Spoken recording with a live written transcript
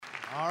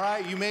All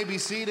right, you may be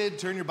seated.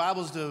 Turn your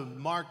Bibles to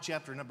Mark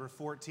chapter number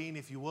 14,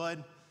 if you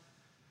would.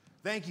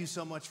 Thank you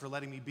so much for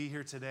letting me be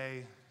here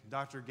today.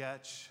 Dr.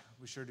 Getch,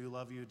 we sure do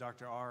love you.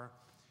 Dr. R,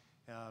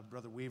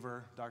 Brother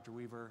Weaver, Dr.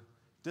 Weaver.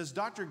 Does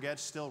Dr. Getch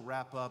still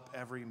wrap up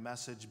every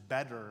message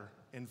better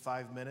in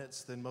 5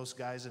 minutes than most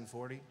guys in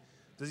 40?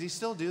 Does he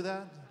still do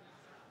that?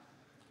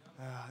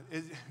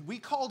 We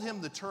called him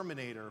the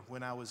Terminator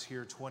when I was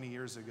here 20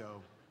 years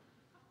ago.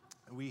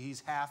 He's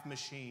half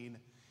machine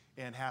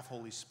and half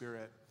Holy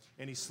Spirit.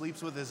 And he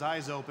sleeps with his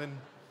eyes open.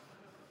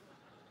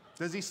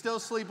 Does he still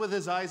sleep with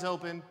his eyes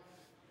open?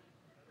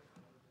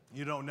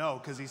 You don't know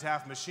because he's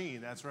half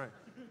machine, that's right.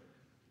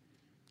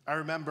 I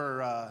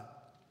remember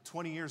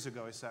 20 years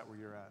ago, I sat where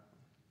you're at.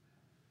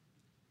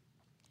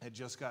 I had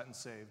just gotten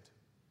saved.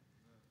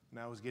 And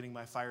I was getting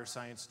my fire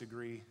science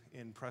degree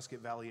in Prescott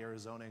Valley,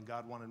 Arizona, and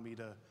God wanted me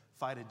to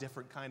fight a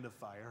different kind of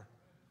fire.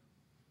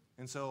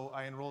 And so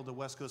I enrolled at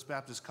West Coast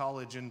Baptist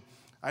College, and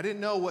I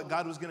didn't know what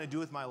God was going to do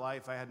with my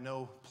life. I had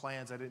no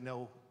plans. I didn't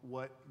know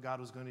what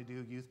God was going to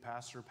do, youth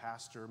pastor,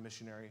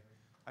 missionary.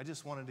 I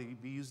just wanted to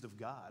be used of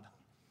God.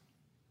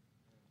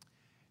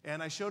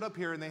 And I showed up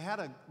here, and they had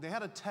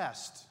a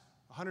test,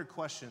 100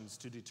 questions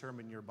to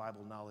determine your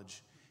Bible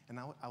knowledge. And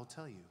I'll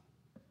tell you,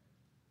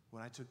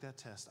 when I took that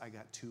test, I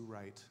got 2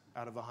 right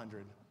out of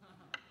 100.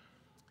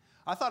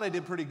 I thought I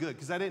did pretty good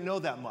because I didn't know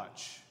that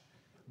much.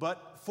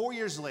 But 4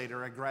 years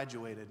later, I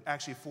graduated.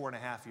 Actually,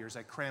 4.5 years.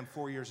 I crammed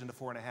 4 years into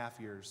 4.5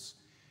 years.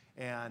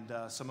 And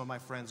some of my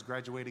friends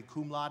graduated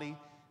cum laude.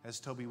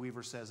 As Toby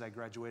Weaver says, I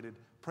graduated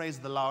praise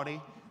the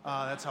Lordy.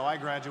 That's how I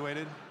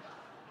graduated.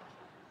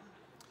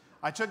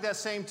 I took that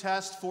same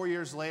test 4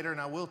 years later,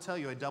 and I will tell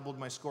you, I doubled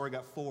my score. I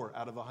got 4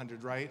 out of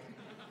 100 right.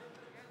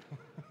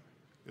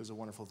 It was a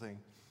wonderful thing.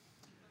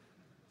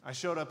 I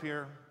showed up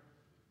here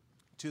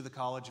to the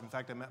college. In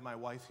fact, I met my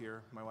wife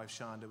here, my wife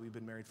Shonda. We've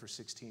been married for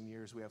 16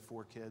 years. We have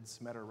 4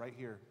 kids. Met her right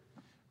here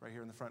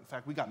in the front. In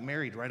fact, we got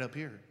married right up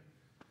here.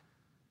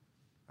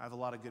 I have a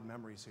lot of good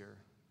memories here,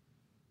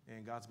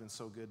 and God's been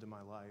so good to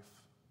my life.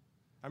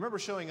 I remember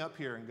showing up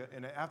here,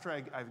 and after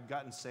I've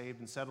gotten saved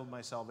and settled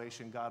my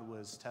salvation, God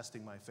was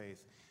testing my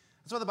faith.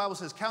 That's why the Bible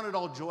says, count it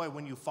all joy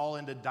when you fall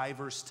into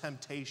diverse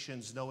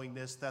temptations, knowing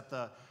this, that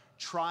the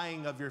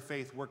trying of your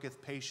faith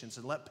worketh patience,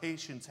 and let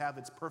patience have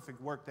its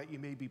perfect work, that you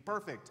may be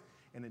perfect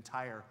and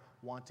entire,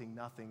 wanting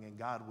nothing. And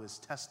God was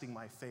testing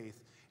my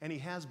faith, and he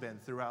has been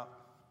throughout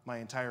my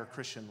entire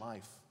Christian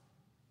life.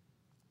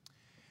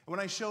 And when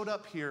I showed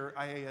up here,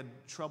 I had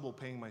trouble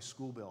paying my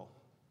school bill.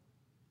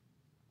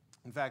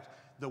 In fact,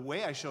 the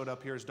way I showed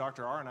up here is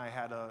Dr. R and I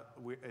had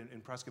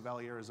in Prescott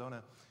Valley,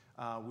 Arizona,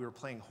 we were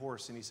playing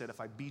horse, and he said, if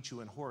I beat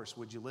you in horse,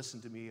 would you listen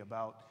to me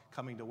about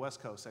coming to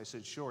West Coast? I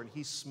said, sure, and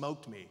he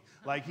smoked me,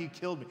 like he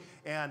killed me.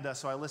 And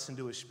so I listened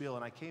to his spiel,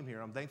 and I came here.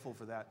 I'm thankful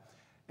for that.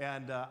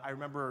 And I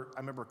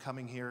remember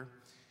coming here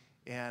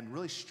and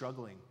really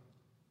struggling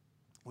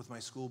with my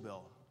school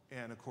bill.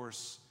 And of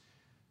course,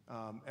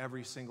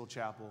 every single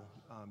chapel,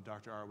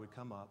 Dr. R would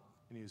come up,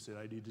 and he would say,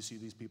 I need to see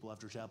these people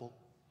after chapel,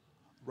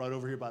 right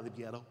over here by the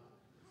piano.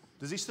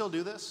 Does he still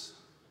do this?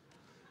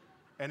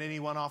 And then he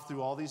went off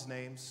through all these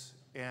names,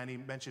 and he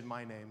mentioned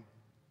my name.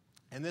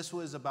 And this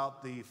was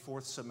about the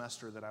 4th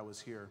semester that I was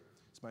here.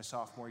 It's my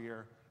sophomore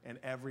year, and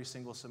every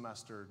single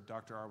semester,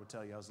 Dr. R would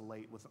tell you I was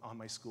late on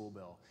my school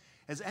bill.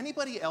 Is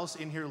anybody else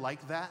in here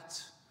like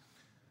that?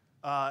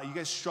 You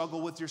guys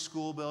struggle with your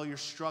school bill. You're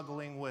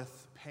struggling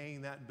with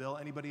paying that bill.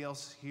 Anybody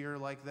else here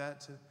like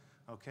that?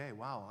 Okay,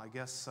 wow, I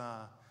guess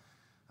I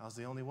was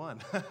the only one.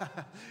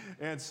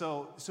 And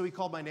so he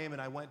called my name,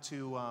 and I went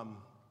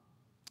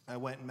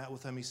and met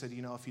with him. He said,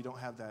 you know, if you don't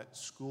have that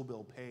school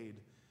bill paid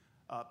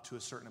up to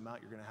a certain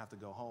amount, you're going to have to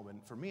go home.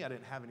 And for me, I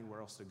didn't have anywhere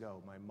else to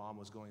go. My mom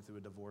was going through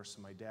a divorce,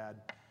 and my dad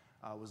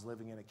was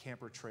living in a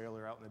camper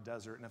trailer out in the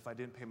desert. And if I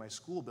didn't pay my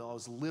school bill, I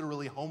was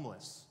literally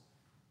homeless.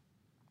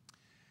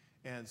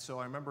 And so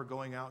I remember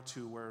going out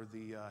to where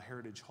the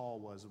Heritage Hall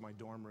was, my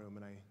dorm room,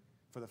 and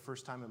for the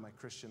first time in my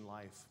Christian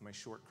life, my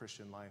short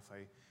Christian life, I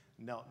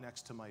knelt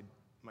next to my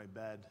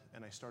bed,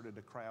 and I started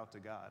to cry out to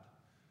God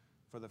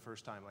for the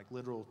first time, like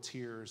literal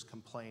tears,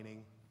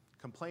 complaining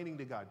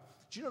to God.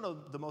 Do you know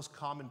the most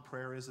common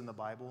prayer is in the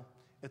Bible?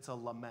 It's a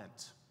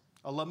lament.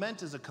 A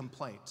lament is a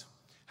complaint.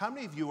 How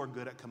many of you are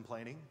good at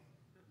complaining?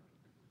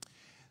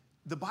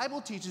 The Bible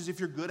teaches if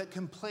you're good at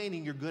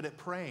complaining, you're good at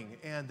praying.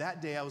 And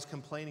that day I was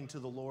complaining to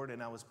the Lord,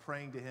 and I was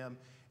praying to him,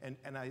 and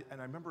I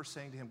remember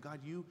saying to him, God,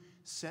 you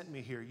sent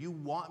me here. You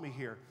want me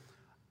here.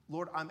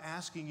 Lord, I'm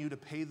asking you to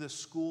pay this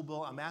school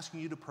bill. I'm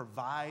asking you to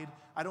provide.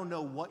 I don't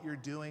know what you're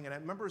doing. And I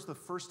remember it was the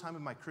first time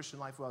in my Christian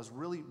life where I was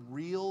really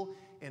real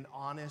and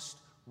honest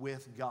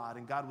with God.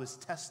 And God was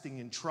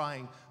testing and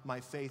trying my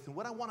faith. And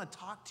what I want to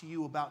talk to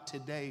you about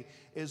today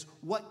is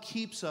what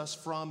keeps us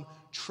from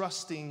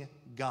trusting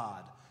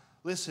God.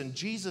 Listen,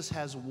 Jesus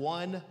has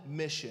one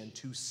mission: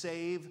 to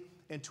save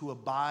and to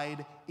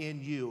abide in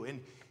you.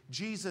 And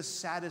Jesus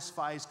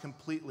satisfies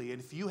completely.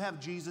 And if you have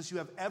Jesus, you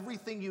have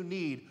everything you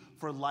need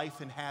for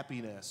life and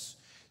happiness.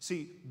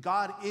 See,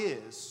 God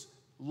is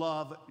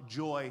love,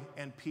 joy,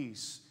 and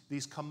peace.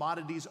 These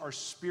commodities are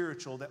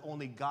spiritual that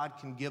only God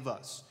can give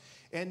us.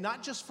 And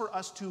not just for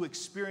us to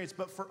experience,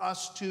 but for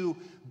us to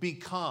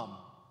become.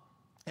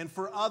 And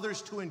for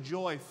others to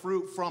enjoy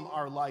fruit from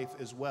our life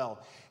as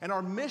well. And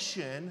our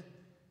mission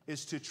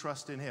is to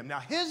trust in him. Now,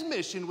 his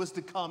mission was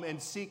to come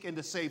and seek and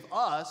to save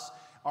us.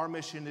 Our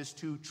mission is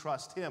to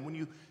trust him. When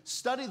you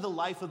study the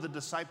life of the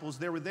disciples,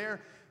 they were there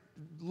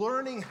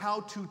learning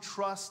how to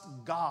trust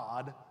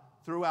God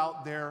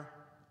throughout their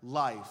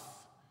life.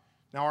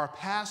 Now, our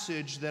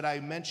passage that I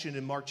mentioned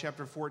in Mark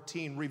chapter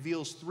 14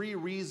 reveals 3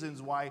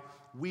 reasons why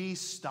we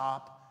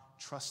stop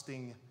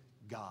trusting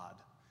God.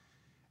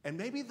 And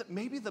maybe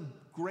the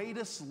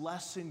greatest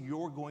lesson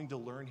you're going to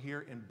learn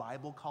here in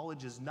Bible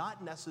college is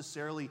not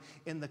necessarily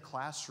in the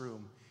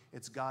classroom.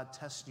 It's God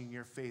testing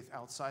your faith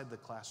outside the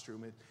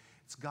classroom.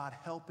 It's God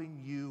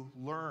helping you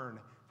learn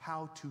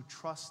how to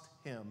trust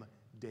him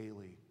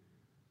daily.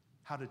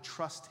 How to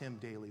trust him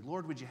daily.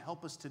 Lord, would you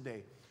help us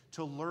today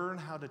to learn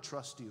how to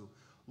trust you?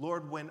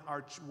 Lord, when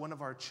one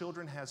of our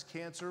children has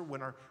cancer,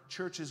 when our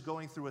church is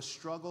going through a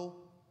struggle,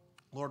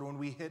 Lord, when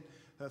we hit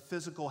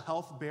physical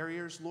health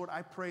barriers, Lord,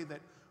 I pray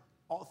that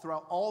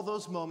throughout all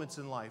those moments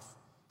in life,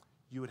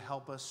 you would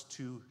help us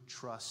to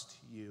trust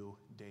you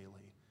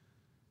daily.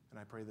 And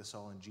I pray this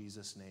all in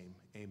Jesus' name,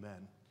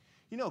 amen.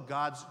 You know,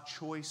 God's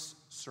choice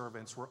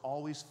servants were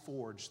always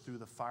forged through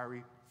the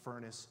fiery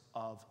furnace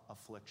of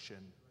affliction.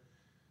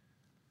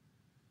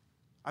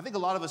 I think a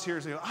lot of us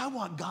here say, I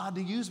want God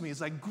to use me.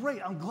 It's like,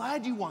 great, I'm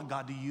glad you want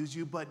God to use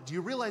you, but do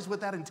you realize what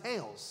that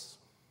entails?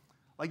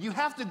 Like, you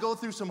have to go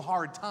through some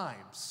hard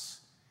times.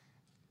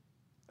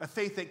 A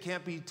faith that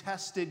can't be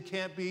tested,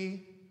 can't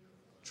be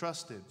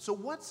trusted. So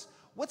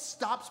what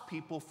stops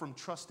people from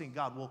trusting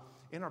God? Well,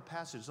 in our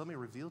passage, let me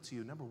reveal to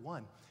you, number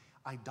 1,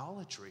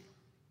 idolatry.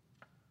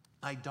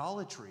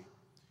 Idolatry.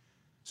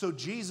 So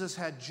Jesus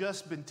had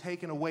just been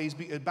taken away, he's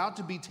about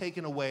to be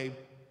taken away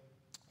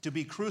to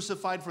be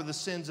crucified for the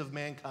sins of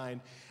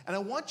mankind. And I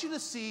want you to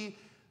see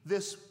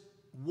this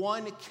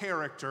one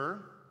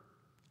character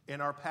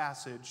in our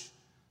passage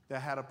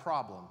that had a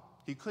problem.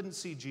 He couldn't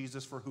see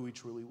Jesus for who he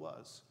truly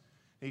was.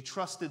 He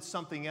trusted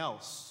something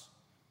else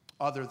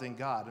other than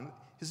God. And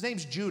his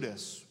name's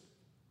Judas.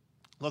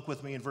 Look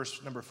with me in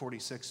verse number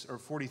 46, or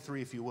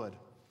 43 if you would.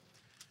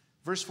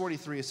 Verse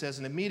 43, it says,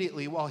 "And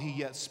immediately while he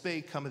yet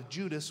spake, cometh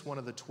Judas, one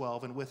of the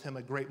 12, and with him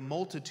a great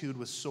multitude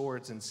with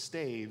swords and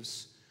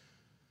staves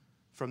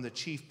from the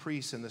chief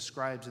priests and the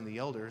scribes and the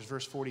elders."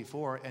 Verse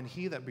 44, "And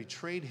he that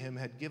betrayed him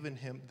had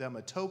given them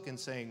a token,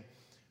 saying,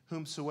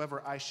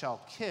 Whomsoever I shall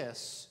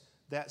kiss,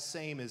 that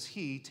same is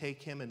he.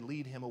 Take him and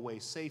lead him away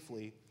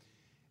safely.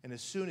 And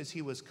as soon as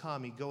he was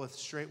come, he goeth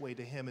straightway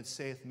to him and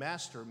saith,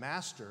 Master,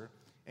 Master,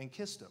 and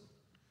kissed him."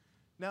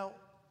 Now,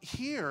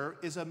 here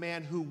is a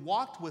man who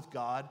walked with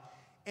God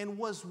and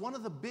was one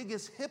of the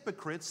biggest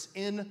hypocrites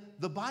in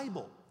the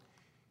Bible.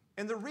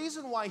 And the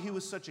reason why he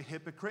was such a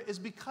hypocrite is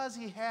because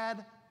he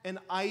had an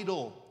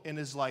idol in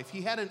his life.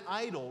 He had an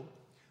idol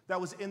that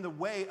was in the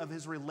way of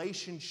his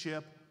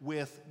relationship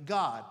with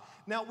God.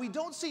 Now, we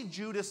don't see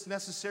Judas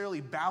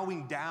necessarily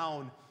bowing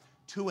down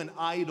to an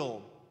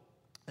idol,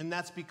 and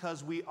that's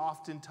because we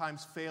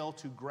oftentimes fail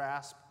to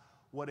grasp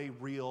what a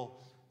real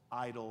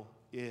idol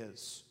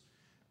is.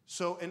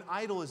 So an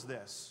idol is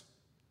this.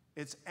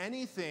 It's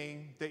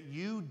anything that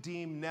you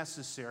deem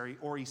necessary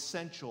or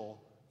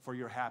essential for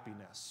your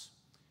happiness.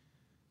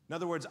 In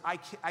other words, I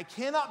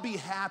cannot be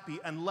happy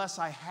unless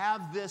I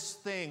have this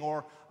thing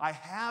or I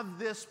have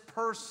this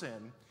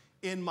person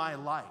in my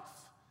life.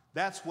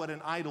 That's what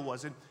an idol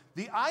was. And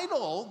the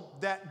idol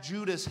that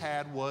Judas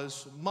had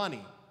was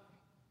money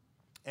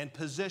and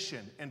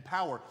position and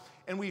power.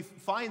 And we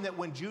find that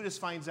when Judas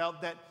finds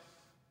out that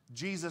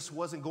Jesus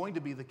wasn't going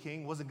to be the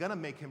king, wasn't going to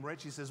make him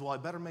rich, he says, well, I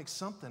better make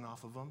something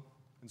off of him,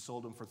 and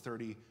sold him for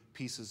 30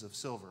 pieces of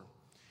silver.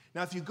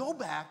 Now, if you go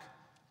back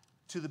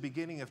to the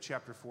beginning of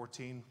chapter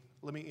 14,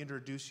 let me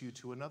introduce you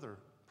to another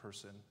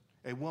person,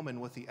 a woman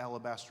with the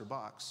alabaster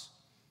box.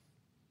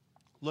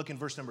 Look in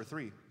verse number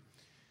 3.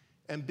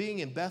 "And being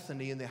in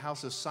Bethany in the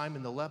house of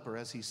Simon the leper,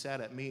 as he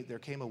sat at meat, there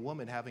came a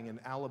woman having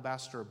an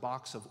alabaster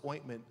box of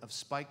ointment of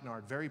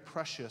spikenard, very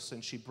precious,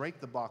 and she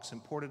brake the box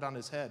and poured it on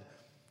his head.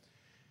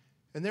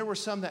 And there were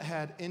some that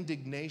had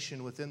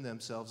indignation within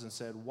themselves and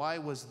said, Why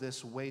was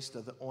this waste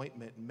of the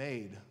ointment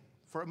made?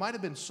 For it might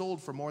have been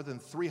sold for more than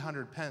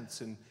 300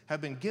 pence and have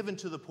been given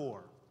to the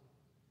poor.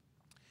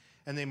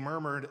 And they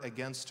murmured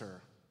against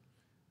her."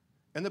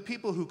 And the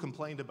people who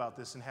complained about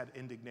this and had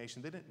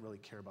indignation, they didn't really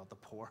care about the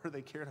poor.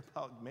 They cared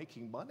about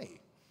making money.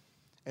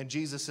 And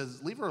Jesus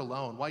says, "Leave her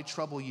alone. Why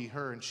trouble ye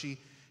her? And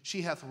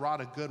she hath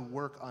wrought a good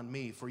work on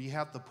me. For ye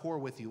have the poor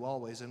with you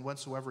always, and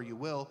whensoever you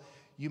will,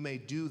 you may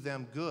do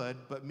them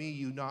good, but me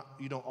you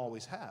don't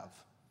always have.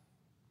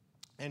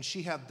 And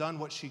she hath done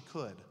what she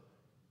could.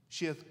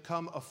 She hath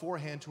come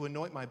aforehand to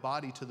anoint my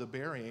body to the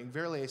burying.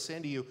 Verily I say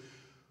unto you,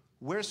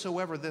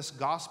 wheresoever this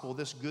gospel,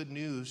 this good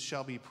news,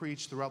 shall be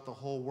preached throughout the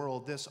whole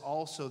world, this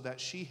also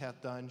that she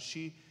hath done,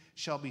 she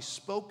shall be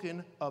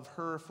spoken of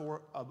her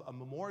for a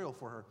memorial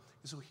for her."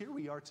 So here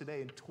we are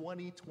today in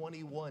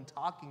 2021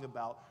 talking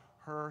about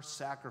her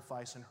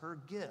sacrifice and her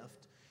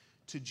gift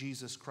to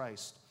Jesus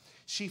Christ.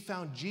 She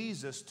found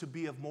Jesus to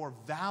be of more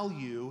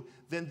value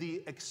than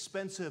the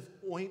expensive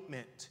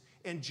ointment.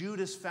 And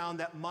Judas found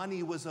that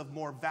money was of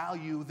more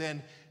value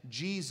than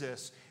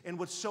Jesus. And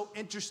what's so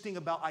interesting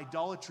about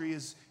idolatry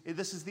is,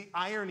 this is the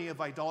irony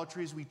of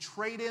idolatry, is we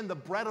trade in the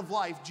bread of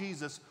life,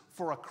 Jesus,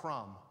 for a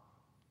crumb.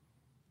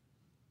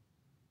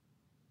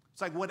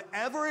 It's like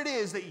whatever it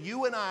is that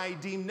you and I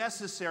deem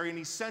necessary and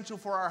essential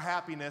for our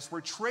happiness,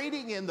 we're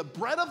trading in the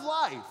bread of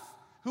life,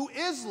 who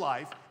is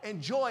life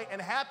and joy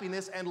and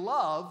happiness and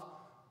love,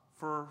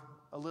 for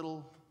a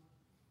little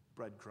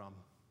breadcrumb.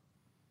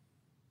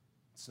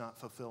 It's not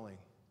fulfilling.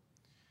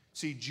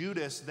 See,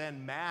 Judas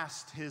then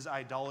masked his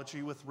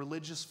idolatry with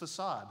religious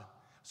facade.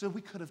 So we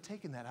could have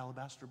taken that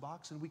alabaster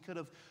box and we could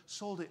have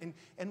sold it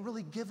and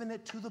really given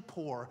it to the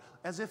poor,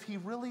 as if he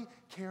really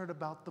cared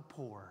about the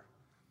poor.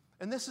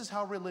 And this is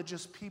how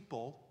religious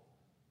people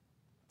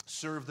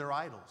serve their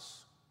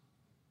idols.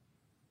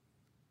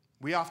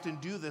 We often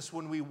do this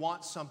when we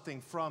want something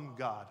from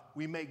God.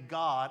 We make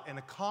God an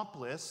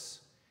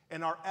accomplice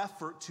in our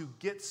effort to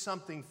get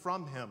something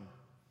from him.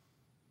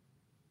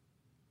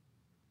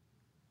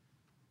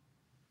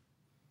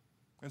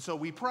 And so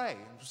we pray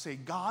and say,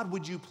 God,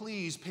 would you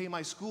please pay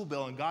my school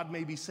bill? And God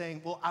may be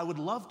saying, well, I would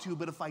love to,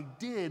 but if I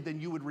did, then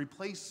you would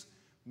replace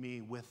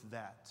me with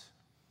that.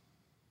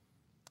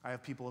 I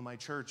have people in my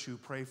church who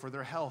pray for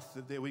their health,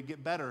 that they would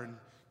get better, and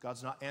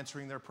God's not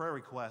answering their prayer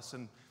requests.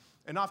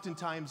 And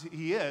oftentimes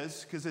he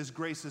is, because his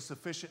grace is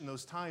sufficient in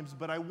those times.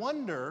 But I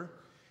wonder,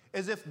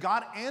 as if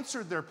God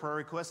answered their prayer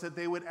request, that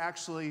they would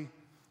actually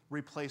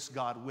replace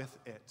God with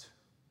it.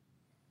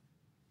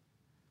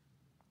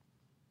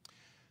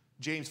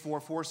 James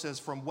 4:4 says,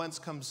 from whence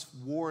comes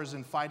wars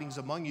and fightings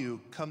among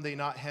you? Come they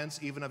not hence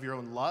even of your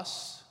own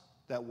lusts,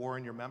 that war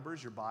in your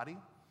members, your body?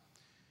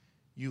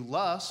 You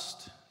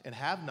lust and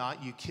have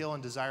not, you kill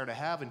and desire to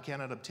have and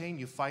cannot obtain,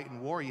 you fight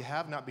and war, you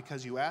have not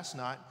because you ask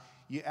not,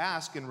 you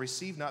ask and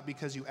receive not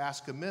because you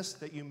ask amiss,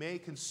 that you may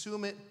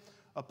consume it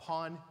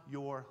upon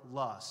your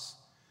lusts.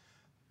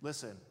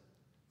 Listen,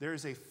 there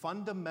is a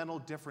fundamental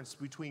difference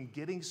between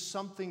getting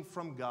something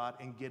from God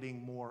and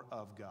getting more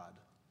of God.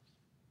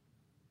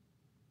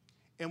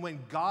 And when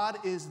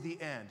God is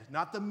the end,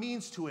 not the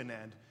means to an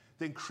end,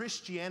 then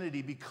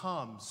Christianity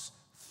becomes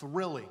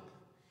thrilling.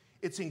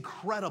 It's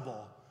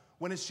incredible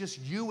when it's just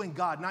you and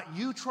God, not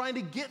you trying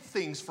to get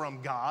things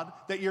from God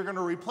that you're going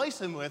to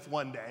replace him with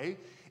one day.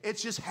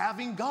 It's just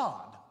having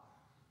God.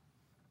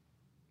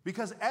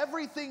 Because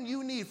everything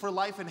you need for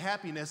life and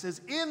happiness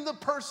is in the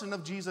person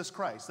of Jesus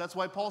Christ. That's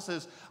why Paul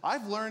says,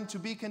 I've learned to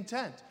be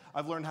content.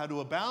 I've learned how to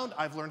abound.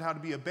 I've learned how to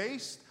be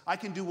abased. I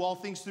can do all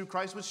things through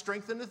Christ which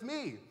strengtheneth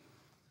me.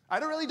 I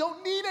really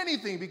don't need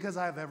anything because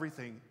I have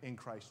everything in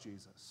Christ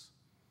Jesus.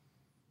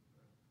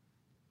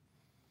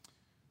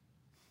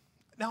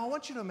 Now, I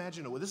want you to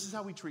imagine, this is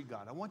how we treat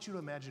God. I want you to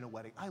imagine a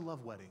wedding. I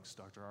love weddings,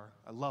 Dr. R.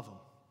 I love them.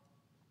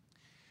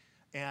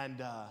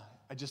 And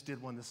I just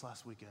did one this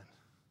last weekend.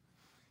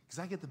 Because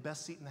I get the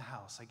best seat in the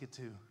house. I get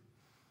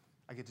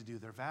to do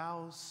their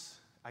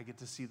vows. I get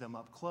to see them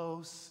up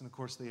close. And of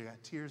course, they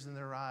got tears in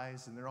their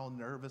eyes, and they're all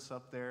nervous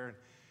up there.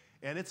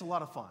 And it's a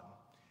lot of fun.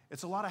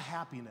 It's a lot of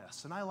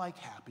happiness, and I like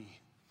happy.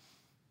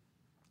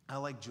 I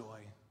like joy.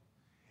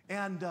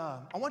 And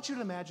I want you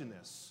to imagine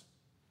this.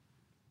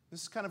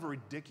 This is kind of a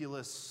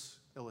ridiculous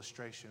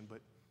illustration, but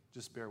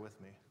just bear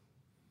with me.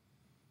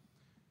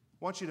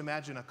 I want you to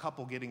imagine a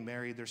couple getting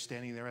married. They're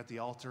standing there at the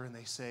altar, and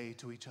they say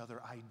to each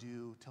other, I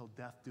do, till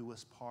death do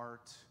us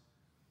part.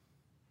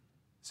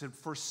 It said,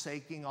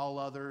 forsaking all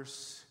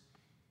others,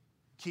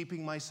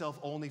 keeping myself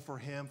only for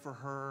him, for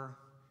her,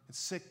 in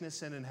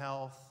sickness and in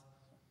health,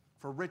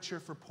 for richer,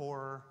 for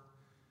poorer,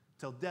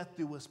 till death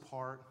do us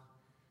part.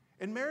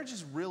 And marriage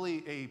is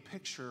really a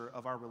picture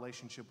of our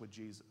relationship with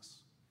Jesus.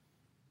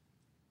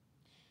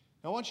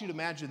 Now, I want you to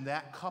imagine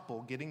that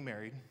couple getting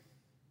married.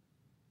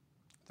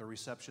 The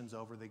reception's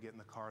over, they get in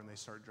the car, and they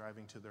start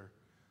driving to their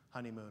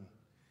honeymoon.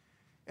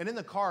 And in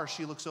the car,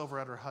 she looks over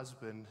at her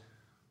husband,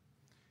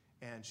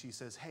 and she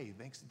says, hey,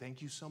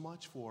 thank you so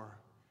much for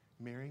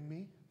marrying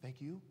me. Thank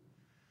you.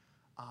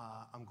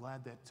 I'm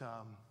glad that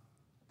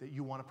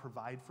you want to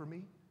provide for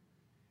me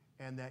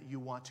and that you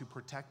want to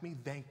protect me.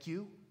 Thank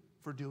you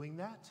for doing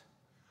that.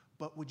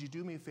 But would you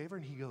do me a favor?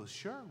 And he goes,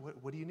 sure.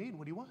 What do you need?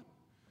 What do you want?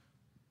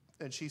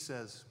 And she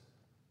says,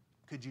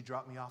 could you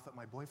drop me off at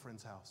my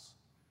boyfriend's house?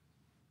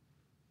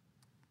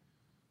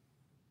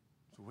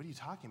 So what are you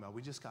talking about?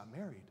 We just got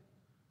married.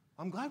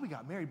 I'm glad we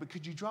got married, but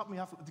could you drop me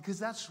off? Because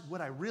that's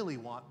what I really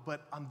want,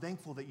 but I'm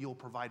thankful that you'll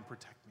provide and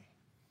protect me.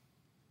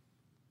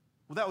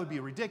 Well, that would be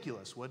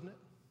ridiculous, wouldn't it?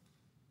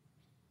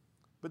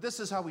 But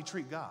this is how we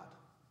treat God.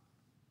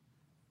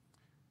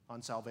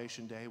 On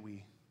Salvation Day,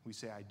 we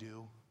say, I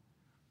do.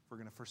 We're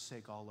going to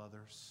forsake all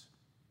others,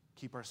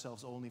 keep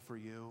ourselves only for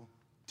you,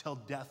 till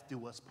death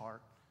do us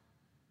part.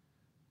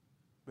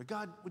 But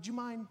God, would you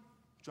mind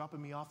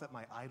dropping me off at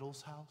my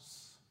idol's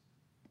house?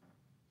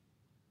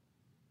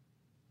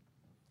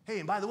 Hey,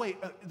 and by the way,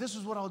 this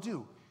is what I'll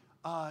do.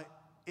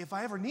 If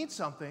I ever need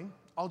something,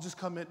 I'll just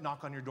come and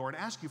knock on your door and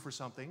ask you for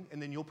something,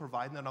 and then you'll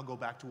provide, and then I'll go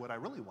back to what I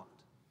really want.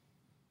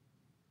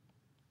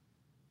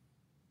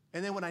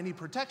 And then when I need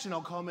protection,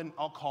 I'll come and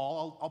I'll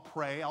call, I'll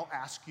pray, I'll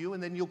ask you,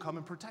 and then you'll come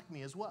and protect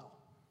me as well.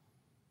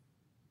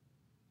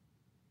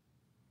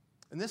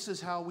 And this is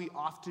how we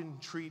often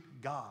treat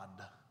God,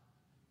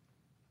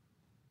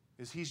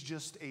 is he's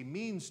just a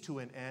means to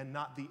an end,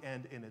 not the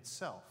end in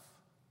itself.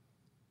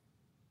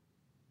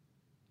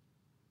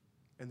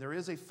 And there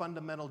is a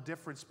fundamental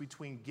difference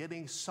between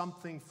getting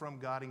something from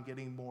God and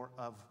getting more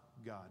of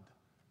God.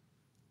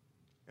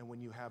 And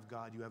when you have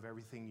God, you have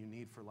everything you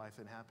need for life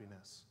and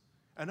happiness.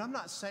 And I'm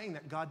not saying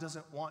that God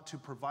doesn't want to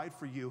provide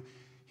for you.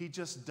 He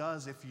just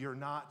does if you're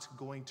not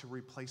going to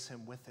replace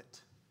him with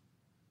it.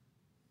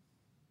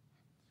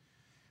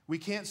 We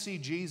can't see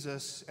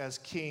Jesus as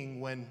king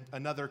when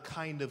another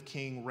kind of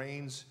king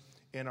reigns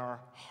in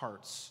our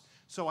hearts.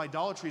 So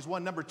idolatry is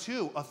one. Number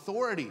two,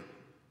 authority.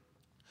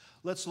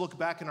 Let's look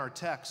back in our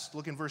text.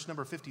 Look in verse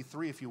number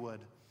 53, if you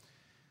would.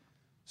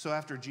 So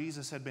after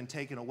Jesus had been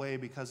taken away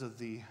because of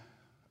the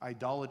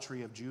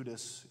idolatry of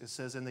Judas, it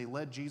says, and they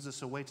led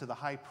Jesus away to the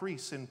high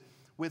priest, and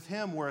with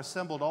him were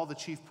assembled all the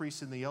chief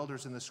priests and the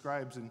elders and the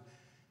scribes, and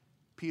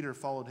Peter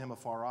followed him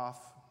afar off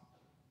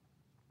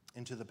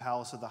into the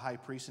palace of the high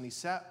priest, and he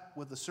sat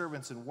with the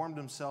servants and warmed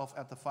himself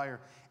at the fire.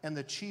 And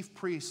the chief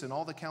priests and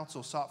all the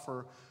council sought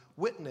for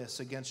witness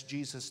against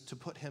Jesus to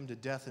put him to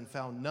death, and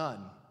found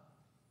none,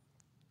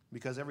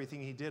 because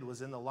everything he did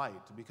was in the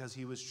light, because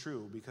he was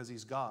true, because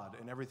he's God,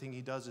 and everything he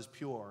does is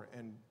pure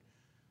and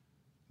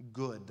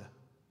good.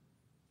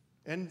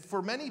 And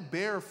for many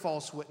bear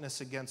false witness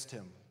against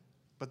him,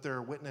 but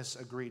their witness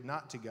agreed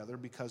not together,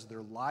 because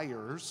they're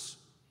liars.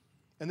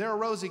 And there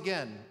arose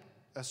again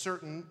a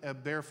certain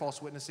bear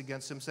false witness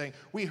against him, saying,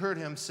 we heard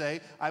him say,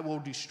 I will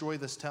destroy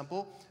this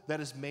temple that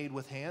is made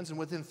with hands, and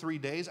within 3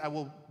 days I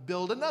will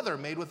build another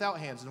made without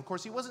hands. And of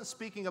course, he wasn't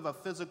speaking of a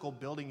physical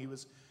building, he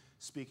was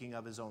speaking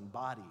of his own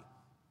body.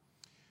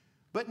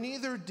 But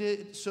neither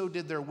did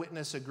their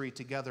witness agree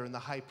together. And the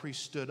high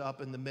priest stood up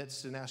in the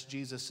midst and asked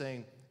Jesus,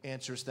 saying,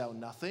 answerest thou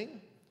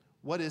nothing?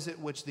 What is it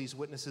which these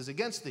witnesses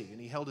against thee?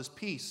 And he held his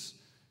peace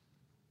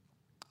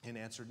and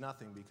answered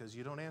nothing, because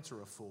you don't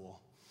answer a fool.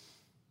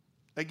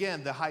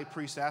 Again, the high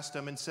priest asked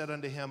him and said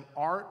unto him,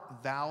 art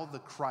thou the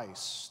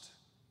Christ?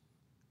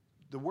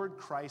 The word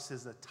Christ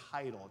is a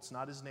title. It's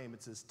not his name,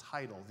 it's his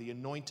title, the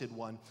anointed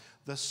one,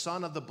 the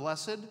Son of the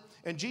Blessed.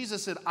 And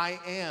Jesus said, I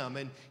am,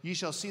 and ye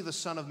shall see the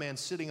Son of Man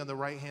sitting on the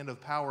right hand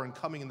of power and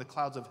coming in the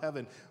clouds of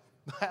heaven.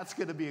 That's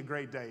going to be a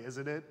great day,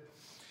 isn't it?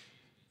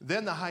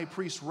 Then the high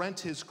priest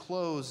rent his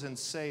clothes and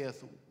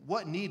saith,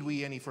 what need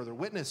we any further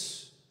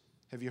witness?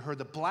 Have you heard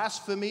the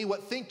blasphemy?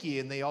 What think ye?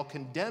 And they all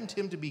condemned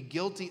him to be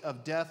guilty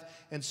of death.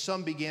 And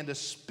some began to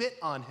spit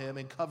on him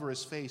and cover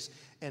his face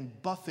and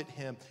buffet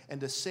him and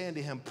to say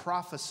unto him,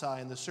 prophesy.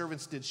 And the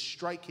servants did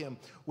strike him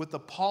with the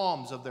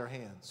palms of their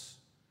hands.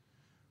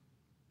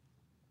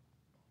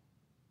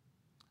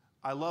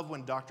 I love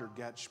when Dr.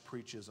 Getch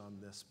preaches on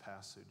this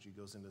passage. He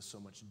goes into so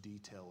much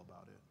detail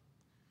about it.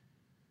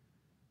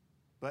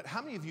 But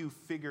how many of you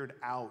figured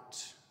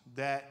out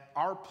that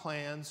our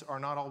plans are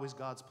not always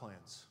God's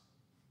plans?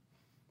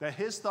 That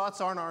his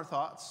thoughts aren't our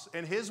thoughts,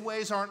 and his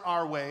ways aren't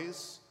our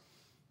ways.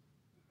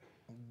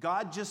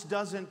 God just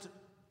doesn't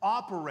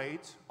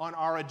operate on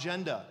our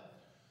agenda.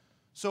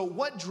 So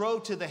what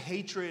drove to the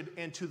hatred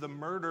and to the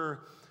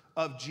murder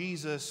of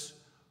Jesus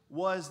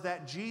was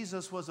that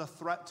Jesus was a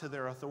threat to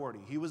their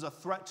authority. He was a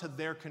threat to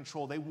their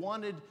control. They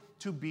wanted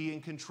to be in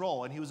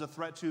control, and he was a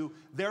threat to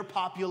their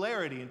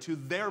popularity and to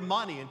their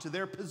money and to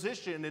their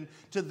position and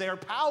to their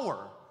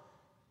power.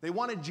 They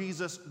wanted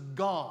Jesus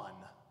gone.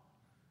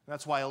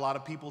 That's why a lot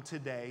of people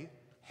today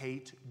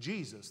hate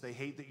Jesus. They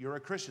hate that you're a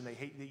Christian. They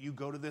hate that you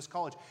go to this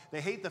college.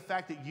 They hate the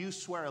fact that you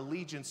swear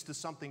allegiance to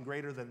something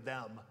greater than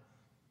them.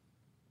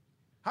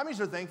 How many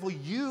are thankful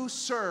you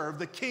serve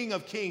the King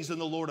of Kings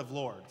and the Lord of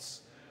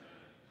Lords?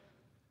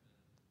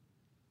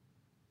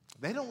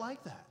 They don't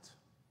like that.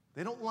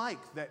 They don't like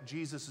that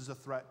Jesus is a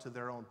threat to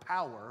their own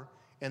power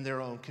and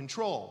their own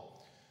control.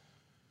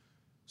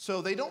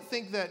 So they don't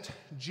think that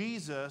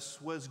Jesus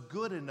was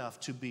good enough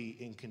to be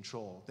in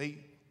control. They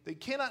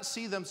cannot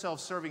see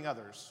themselves serving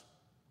others.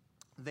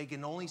 They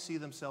can only see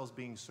themselves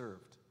being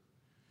served.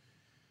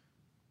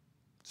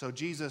 So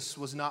Jesus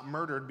was not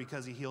murdered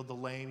because he healed the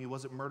lame. He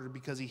wasn't murdered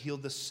because he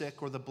healed the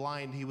sick or the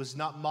blind. He was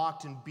not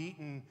mocked and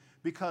beaten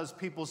because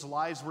people's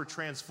lives were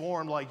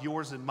transformed like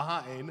yours and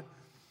mine.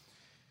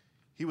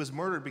 He was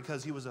murdered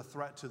because he was a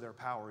threat to their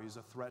power. He was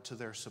a threat to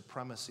their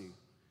supremacy.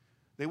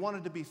 They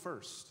wanted to be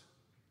first.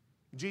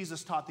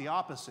 Jesus taught the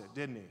opposite,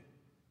 didn't he?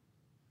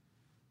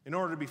 In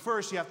order to be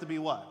first, you have to be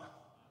what?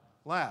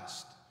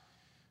 Last.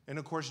 And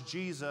of course,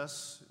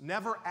 Jesus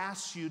never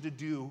asks you to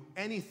do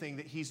anything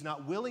that he's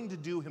not willing to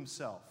do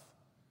himself.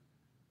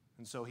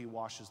 And so he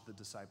washes the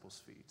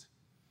disciples' feet.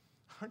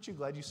 Aren't you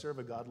glad you serve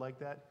a God like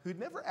that? Who'd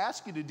never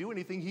ask you to do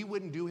anything he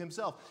wouldn't do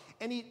himself.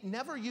 And he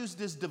never used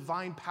his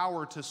divine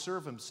power to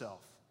serve himself.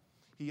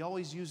 He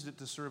always used it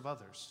to serve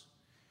others.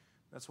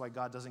 That's why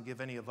God doesn't give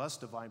any of us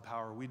divine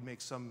power. We'd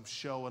make some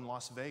show in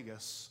Las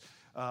Vegas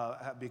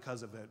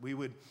because of it. We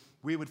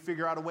would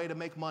figure out a way to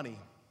make money.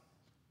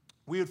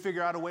 We would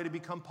figure out a way to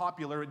become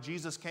popular.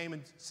 Jesus came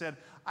and said,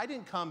 I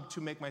didn't come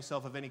to make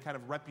myself of any kind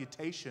of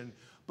reputation,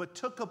 but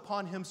took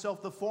upon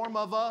himself the form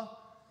of a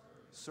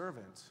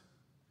servant.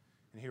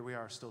 And here we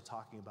are still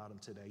talking about him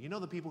today. You know,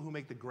 the people who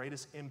make the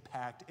greatest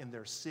impact in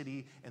their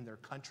city and their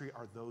country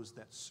are those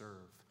that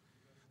serve.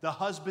 The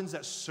husbands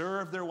that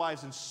serve their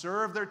wives and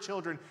serve their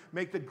children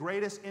make the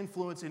greatest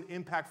influence and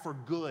impact for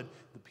good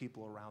the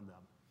people around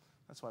them.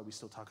 That's why we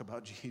still talk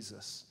about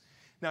Jesus.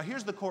 Now,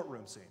 here's the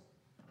courtroom scene.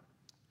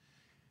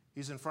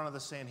 He's in front of the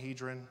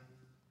Sanhedrin,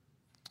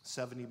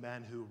 70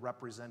 men who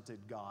represented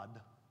God.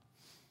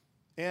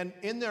 And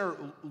in their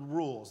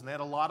rules, and they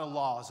had a lot of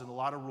laws and a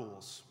lot of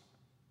rules,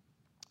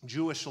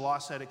 Jewish law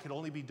said it could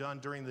only be done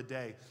during the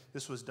day.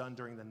 This was done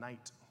during the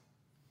night.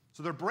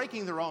 So they're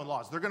breaking their own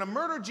laws. They're going to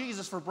murder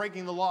Jesus for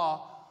breaking the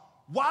law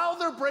while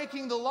they're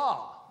breaking the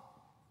law.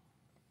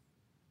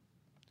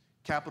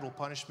 Capital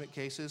punishment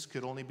cases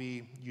could only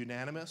be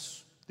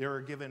unanimous. They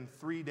were given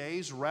 3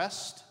 days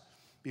rest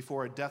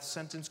before a death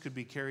sentence could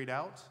be carried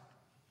out.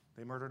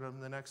 They murdered him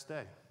the next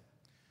day.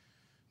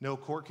 No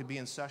court could be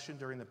in session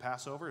during the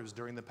Passover. It was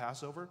during the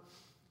Passover.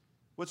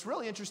 What's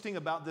really interesting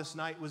about this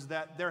night was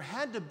that there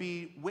had to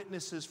be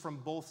witnesses from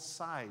both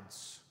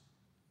sides.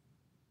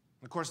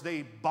 Of course,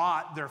 they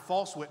bought their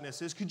false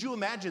witnesses. Could you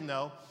imagine,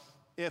 though,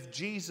 if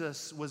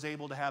Jesus was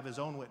able to have his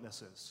own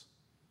witnesses?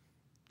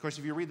 Of course,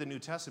 if you read the New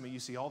Testament, you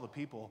see all the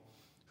people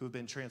who have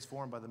been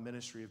transformed by the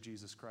ministry of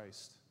Jesus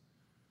Christ.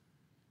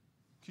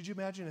 Could you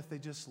imagine if they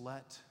just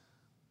let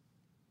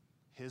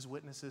his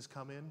witnesses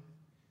come in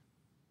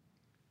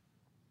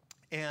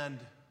and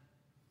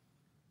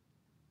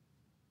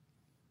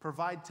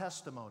provide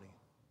testimony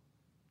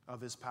of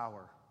his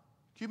power?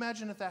 Can you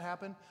imagine if that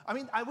happened? I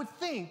mean, I would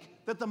think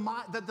that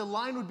the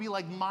line would be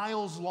like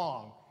miles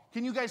long.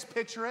 Can you guys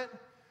picture it?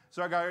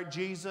 So I got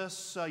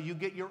Jesus, you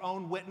get your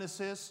own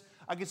witnesses.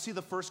 I could see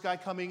the first guy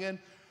coming in.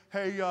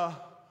 Hey,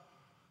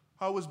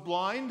 I was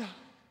blind,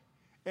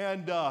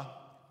 and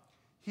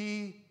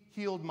he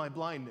healed my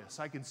blindness.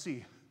 I can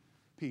see.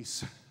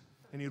 Peace.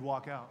 And he'd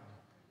walk out.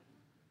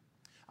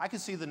 I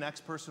could see the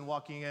next person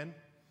walking in.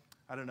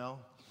 I don't know,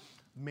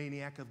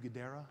 maniac of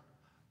Gadara.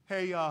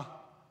 Hey,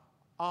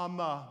 I'm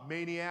a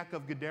maniac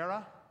of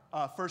Gadara.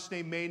 First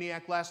name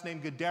Maniac, last name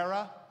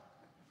Gadara.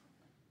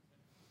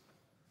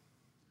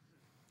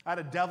 I had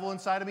a devil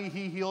inside of me.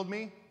 He healed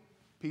me.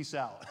 Peace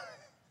out.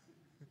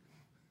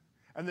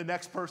 And the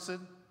next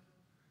person.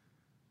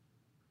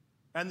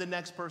 And the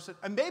next person.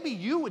 And maybe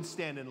you would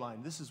stand in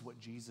line. This is what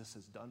Jesus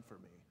has done for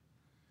me.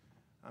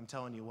 I'm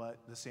telling you what,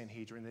 the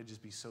Sanhedrin, they'd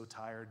just be so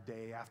tired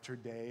day after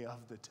day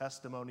of the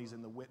testimonies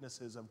and the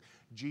witnesses of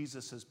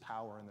Jesus'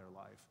 power in their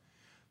life.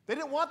 They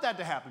didn't want that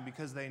to happen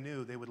because they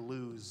knew they would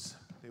lose.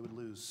 They would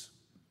lose.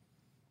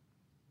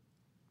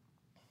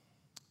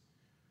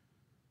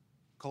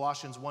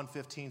 Colossians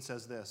 1:15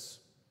 says this,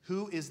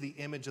 who is the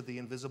image of the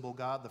invisible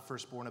God, the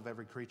firstborn of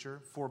every creature?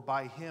 For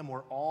by him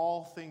were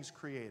all things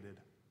created,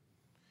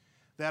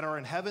 that are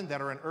in heaven, that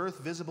are in earth,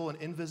 visible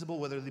and invisible,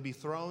 whether they be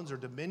thrones or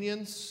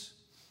dominions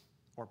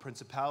or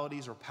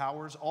principalities or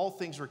powers. All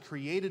things were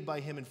created by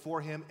him and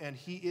for him, and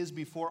he is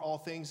before all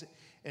things,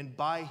 and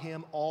by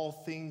him all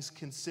things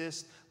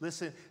consist.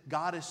 Listen,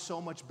 God is so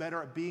much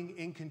better at being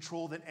in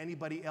control than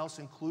anybody else,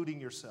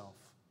 including yourself.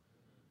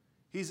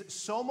 He's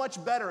so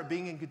much better at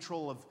being in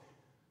control of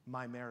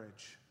my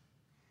marriage.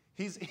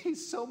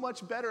 He's so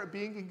much better at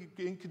being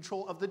in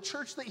control of the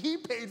church that he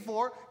paid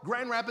for,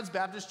 Grand Rapids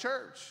Baptist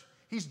Church.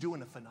 He's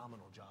doing a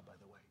phenomenal job, by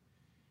the way.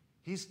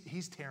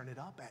 He's tearing it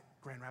up at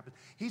Grand Rapids.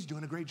 He's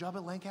doing a great job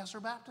at Lancaster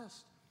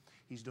Baptist.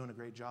 He's doing a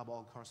great job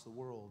all across the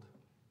world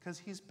because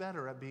he's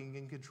better at being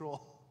in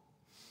control.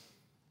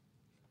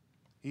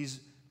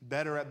 He's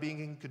better at being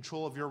in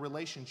control of your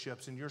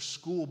relationships and your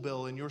school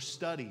bill and your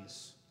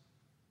studies.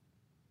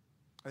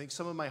 I think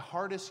some of my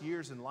hardest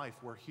years in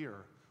life were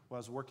here when I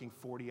was working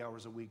 40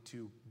 hours a week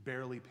to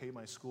barely pay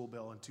my school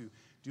bill and to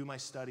do my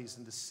studies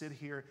and to sit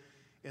here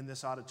in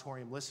this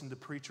auditorium, listen to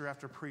preacher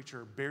after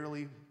preacher,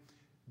 barely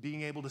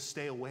being able to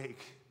stay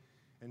awake.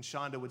 And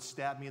Shonda would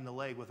stab me in the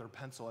leg with her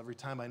pencil every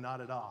time I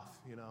nodded off,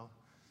 you know.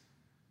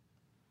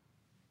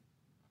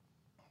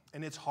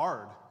 And it's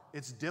hard.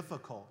 It's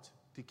difficult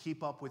to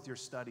keep up with your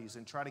studies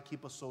and try to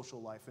keep a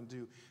social life and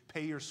to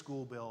pay your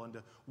school bill and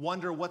to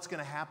wonder what's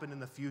going to happen in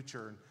the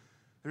future. And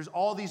there's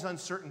all these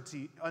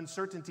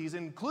uncertainties,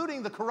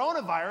 including the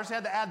coronavirus.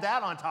 Had to add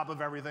that on top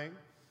of everything.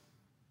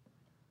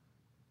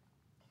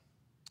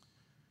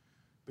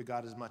 But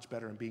God is much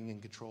better in being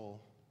in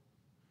control.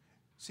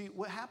 See,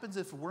 what happens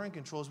if we're in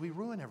control is we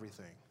ruin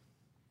everything.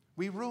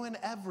 We ruin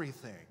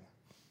everything.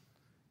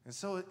 And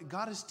so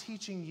God is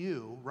teaching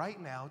you right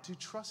now to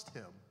trust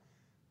him.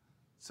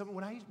 So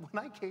when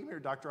I came here,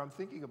 Doctor, I'm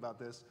thinking about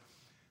this.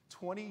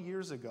 20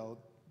 years ago,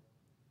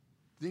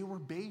 they were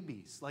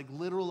babies, like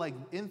literal like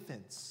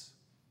infants,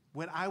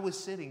 when I was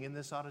sitting in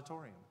this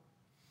auditorium.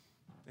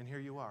 And here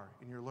you are,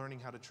 and you're learning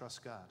how to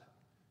trust God.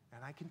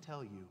 And I can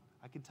tell you,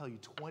 I can tell you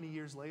 20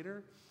 years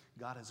later,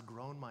 God has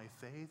grown my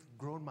faith,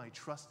 grown my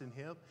trust in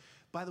Him.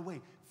 By the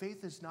way,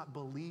 faith is not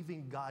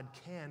believing God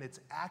can, it's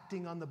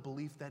acting on the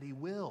belief that He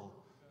will.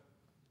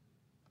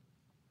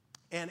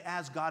 And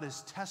as God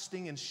is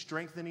testing and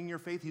strengthening your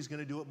faith, He's going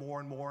to do it more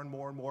and more and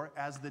more and more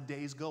as the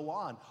days go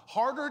on.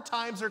 Harder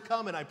times are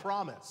coming, I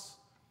promise.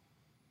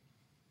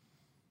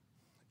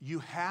 You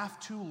have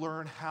to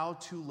learn how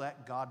to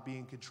let God be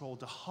in control,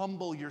 to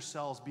humble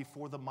yourselves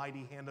before the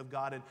mighty hand of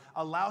God and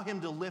allow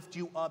Him to lift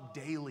you up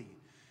daily.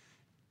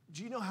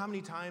 Do you know how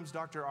many times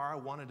Dr. Ara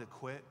wanted to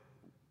quit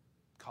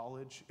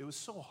college? It was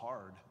so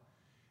hard.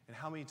 And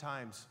how many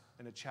times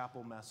in a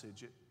chapel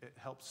message it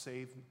helped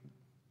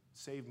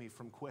save me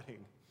from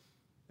quitting.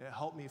 It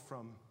helped me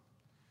from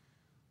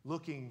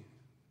looking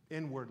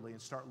inwardly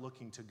and start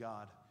looking to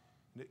God.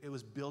 It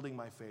was building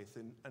my faith.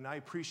 And I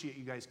appreciate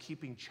you guys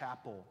keeping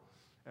chapel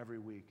every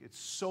week. It's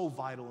so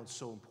vital and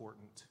so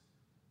important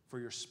for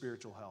your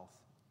spiritual health.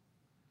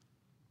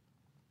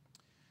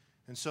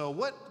 And so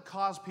what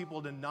caused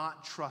people to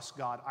not trust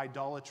God?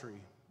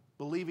 Idolatry.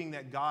 Believing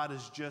that God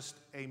is just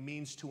a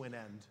means to an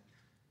end.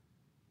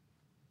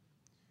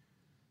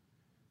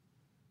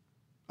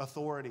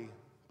 Authority.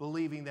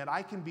 Believing that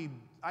I can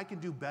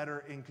do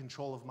better in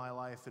control of my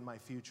life and my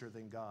future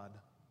than God.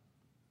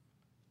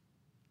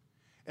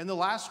 And the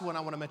last one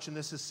I want to mention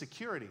this is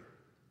security.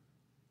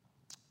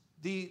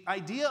 The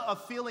idea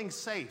of feeling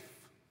safe.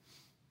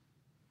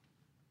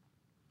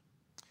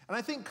 And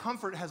I think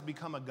comfort has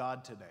become a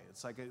god today.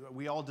 It's like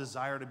we all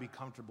desire to be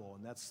comfortable,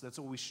 and that's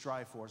what we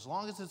strive for. As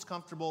long as it's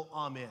comfortable,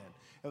 I'm in.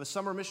 If a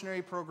summer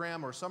missionary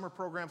program or summer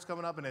program's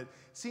coming up and it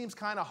seems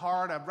kind of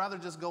hard, I'd rather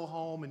just go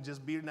home and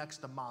just be next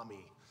to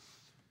mommy.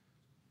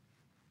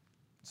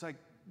 It's like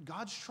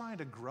God's trying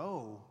to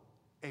grow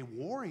a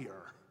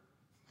warrior.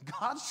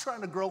 God's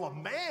trying to grow a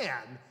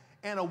man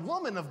and a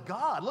woman of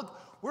God. Look,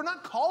 we're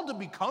not called to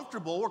be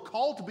comfortable. We're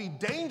called to be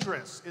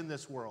dangerous in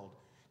this world.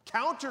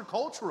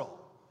 Countercultural.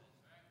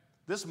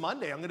 This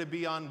Monday, I'm going to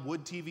be on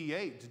Wood TV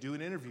 8 to do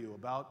an interview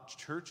about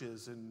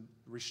churches and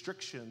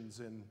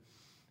restrictions.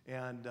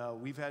 And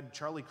we've had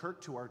Charlie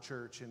Kirk to our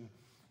church.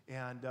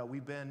 And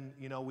we've been,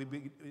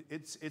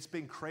 it's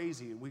been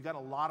crazy. We've got a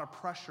lot of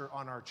pressure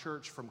on our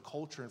church from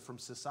culture and from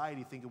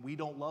society thinking we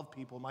don't love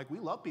people. I'm like, we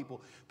love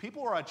people.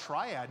 People are a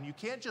triad, and you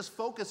can't just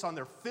focus on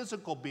their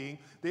physical being.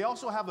 They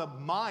also have a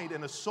mind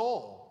and a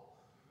soul.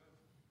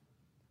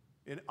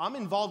 And I'm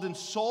involved in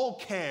soul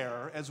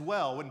care as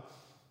well. And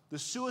the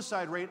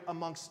suicide rate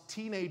amongst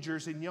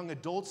teenagers and young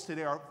adults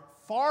today are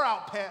far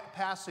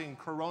outpassing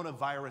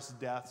coronavirus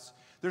deaths.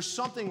 There's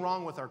something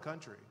wrong with our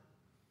country.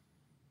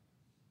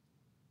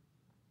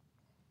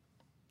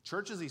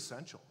 Church is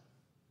essential.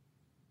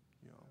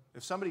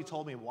 If somebody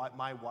told me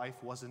my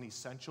wife wasn't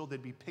essential,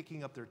 they'd be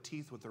picking up their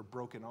teeth with their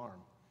broken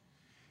arm.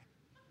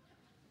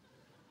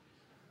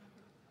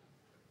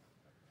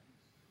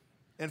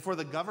 And for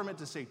the government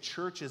to say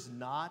church is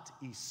not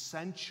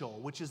essential,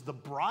 which is the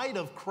bride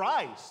of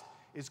Christ,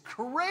 is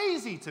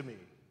crazy to me.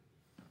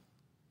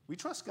 We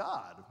trust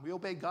God. We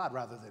obey God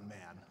rather than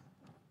man.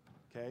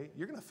 Okay?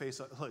 You're going to face,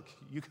 look,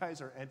 you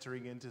guys are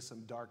entering into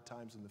some dark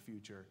times in the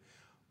future.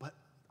 But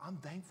I'm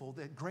thankful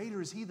that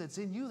greater is He that's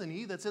in you than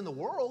he that's in the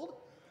world.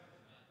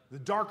 The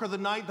darker the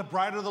night, the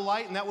brighter the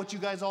light. Isn't that what you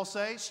guys all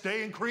say?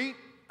 Stay in Crete.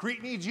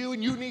 Crete needs you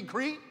and you need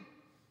Crete.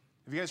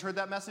 Have you guys heard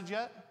that message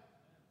yet?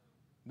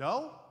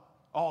 No?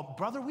 Oh,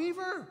 Brother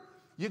Weaver,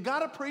 you got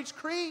to preach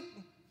Crete.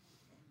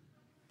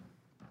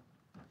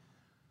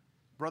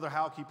 Brother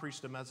Houck, he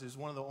preached a message,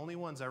 one of the only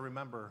ones I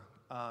remember.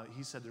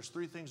 He said, there's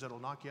 3 things that'll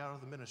knock you out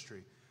of the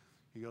ministry.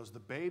 He goes, the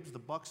babes, the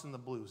bucks, and the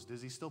blues.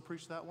 Does he still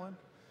preach that one?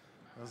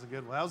 That was a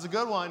good one. That was a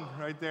good one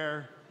right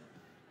there.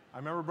 I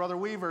remember Brother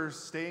Weaver,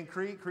 stay in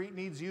Crete. Crete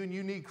needs you and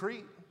you need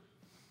Crete.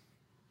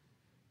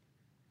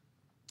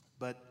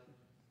 But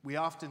we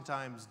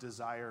oftentimes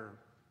desire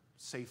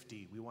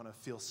safety. We want to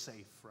feel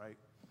safe, right?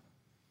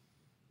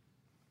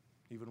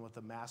 Even with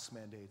the mask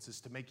mandates,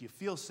 is to make you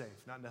feel safe,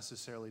 not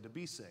necessarily to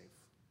be safe.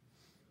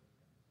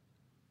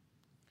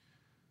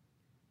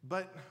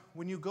 But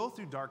when you go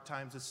through dark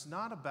times, it's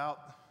not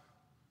about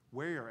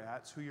where you're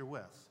at, it's who you're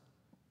with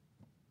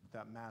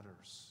that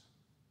matters.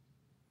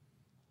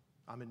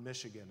 I'm in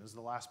Michigan. This is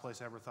the last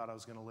place I ever thought I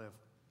was going to live.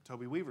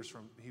 Toby Weaver's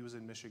he was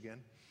in Michigan.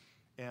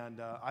 And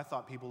I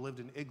thought people lived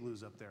in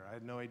igloos up there. I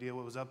had no idea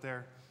what was up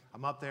there.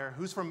 I'm up there.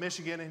 Who's from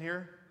Michigan in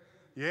here?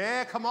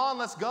 Yeah, come on,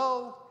 let's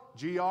go.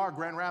 GR,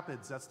 Grand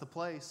Rapids, that's the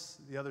place.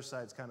 The other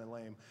side's kind of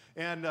lame.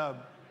 And I'm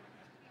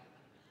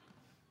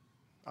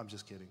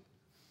just kidding.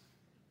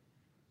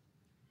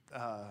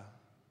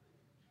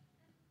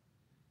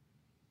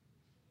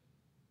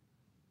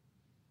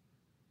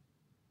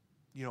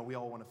 We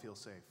all want to feel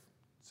safe.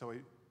 So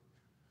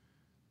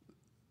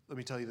let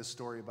me tell you this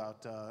story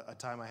about a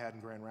time I had in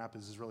Grand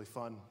Rapids. It's really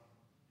fun.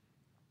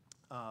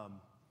 I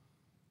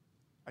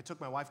took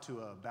my wife to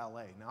a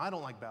ballet. Now, I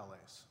don't like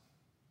ballets.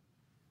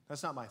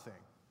 That's not my thing.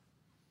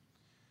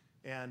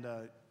 And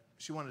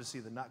she wanted to see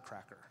the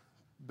Nutcracker.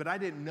 But I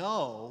didn't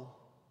know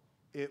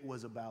it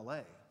was a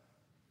ballet.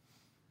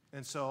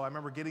 And so I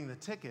remember getting the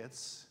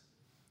tickets,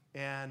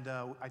 And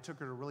I took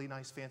her to a really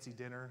nice fancy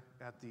dinner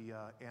at the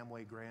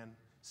Amway Grand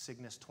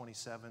Cygnus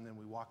 27. And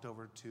we walked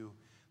over to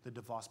the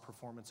DeVos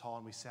Performance Hall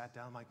and we sat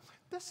down. I'm like,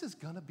 this is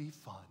going to be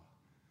fun.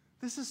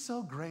 This is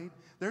so great.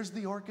 There's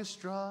the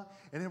orchestra,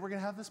 and then we're going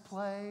to have this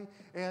play.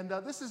 And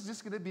this is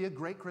just going to be a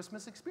great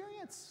Christmas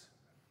experience.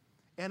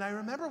 And I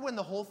remember when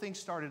the whole thing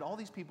started, all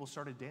these people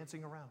started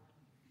dancing around.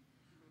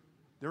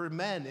 There were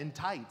men in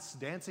tights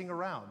dancing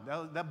around.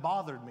 That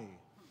bothered me.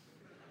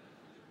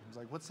 I was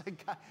like, what's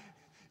that guy?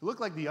 He looked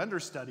like the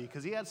understudy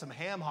because he had some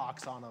ham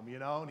hocks on him,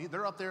 and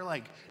they're up there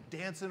like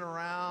dancing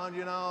around,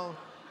 I'm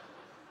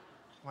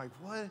like,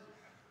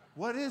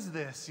 what is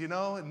this,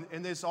 And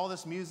there's all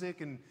this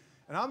music, and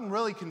I'm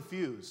really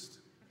confused.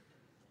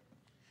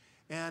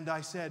 And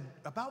I said,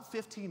 about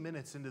 15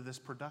 minutes into this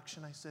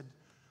production,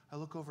 I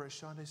look over at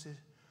Sean, I said,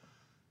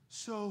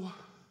 so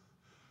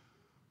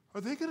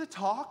are they going to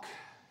talk?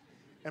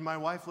 And my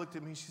wife looked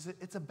at me, she said,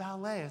 it's a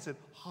ballet. I said,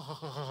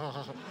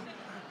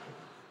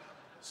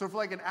 So for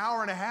like an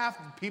hour and a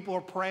half, people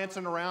are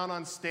prancing around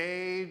on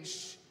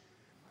stage.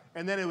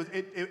 And then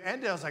it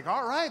ended. I was like,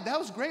 all right, that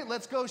was great.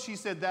 Let's go. She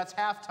said, that's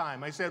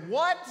halftime. I said,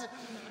 what?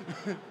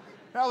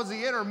 That was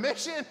the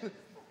intermission?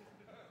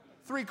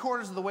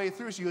 3/4 of the way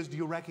through, she goes, do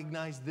you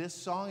recognize this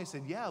song? I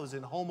said, yeah, it was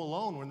in Home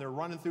Alone when they're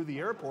running through the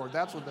airport.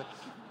 That's what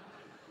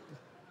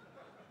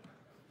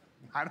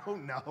I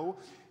don't know.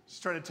 She's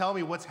trying to tell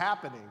me what's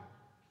happening.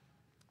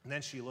 And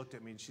then she looked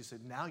at me and she said,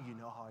 now you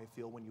know how I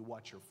feel when you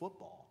watch your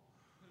football.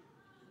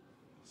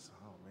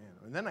 Oh, man.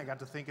 And then I got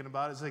to thinking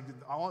about it. It's like,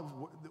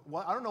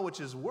 I don't know which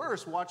is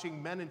worse,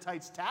 watching men in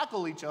tights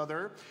tackle each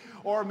other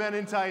or men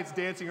in tights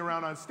dancing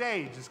around on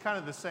stage. It's kind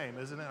of the same,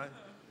 isn't it?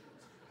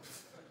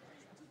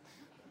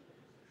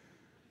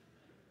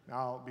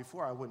 Now,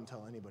 before I wouldn't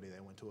tell anybody that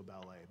I went to a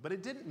ballet. But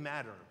it didn't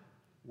matter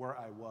where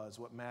I was.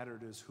 What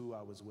mattered is who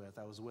I was with.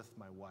 I was with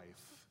my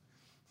wife.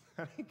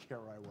 I didn't care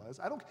where I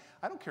was. I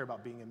don't care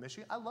about being in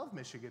Michigan. I love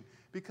Michigan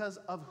because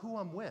of who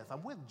I'm with.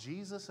 I'm with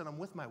Jesus, and I'm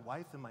with my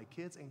wife and my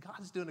kids, and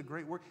God's doing a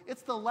great work.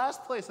 It's the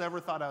last place I ever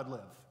thought I'd live.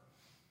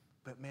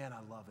 But man, I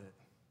love it.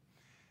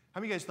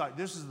 How many of you guys thought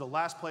this is the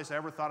last place I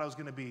ever thought I was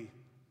going to be?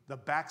 The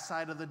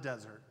backside of the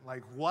desert.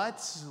 Like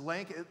what?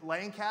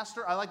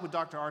 Lancaster? I like what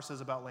Dr. R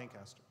says about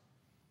Lancaster.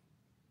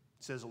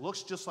 He says, it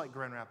looks just like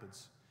Grand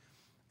Rapids.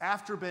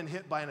 After being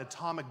hit by an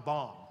atomic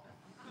bomb.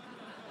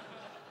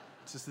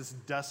 It's just this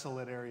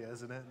desolate area,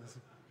 isn't it?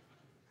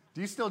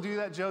 Do you still do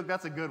that joke?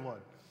 That's a good one.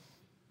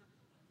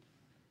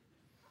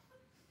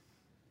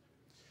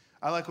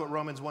 I like what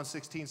Romans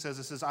 1:16 says.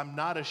 It says, I'm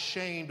not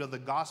ashamed of the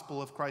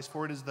gospel of Christ,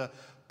 for it is the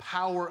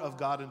power of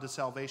God unto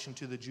salvation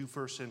to the Jew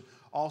first and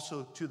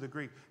also to the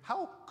Greek.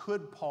 How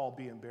could Paul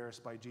be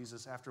embarrassed by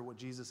Jesus after what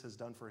Jesus has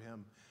done for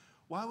him?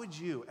 Why would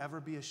you ever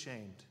be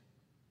ashamed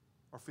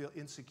or feel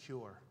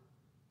insecure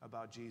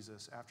about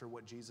Jesus after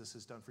what Jesus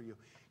has done for you?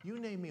 You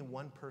name me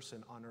one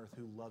person on earth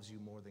who loves you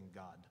more than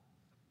God.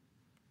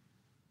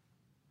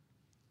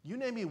 You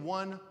name me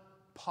one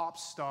pop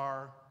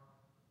star,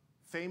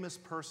 famous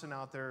person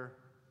out there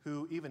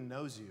who even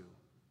knows you,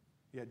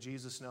 yet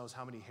Jesus knows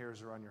how many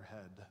hairs are on your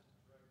head.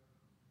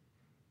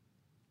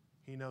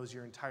 He knows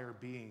your entire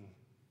being.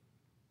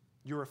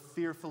 You are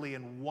fearfully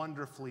and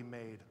wonderfully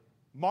made.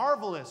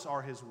 Marvelous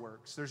are his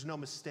works. There's no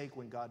mistake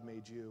when God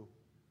made you.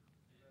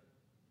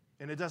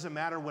 And it doesn't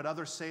matter what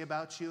others say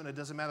about you, and it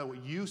doesn't matter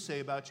what you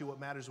say about you.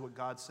 What matters is what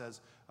God says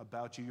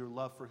about you, your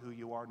love for who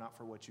you are, not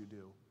for what you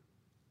do.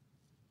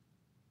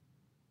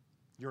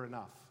 You're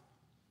enough.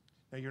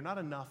 Now, you're not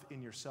enough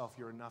in yourself.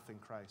 You're enough in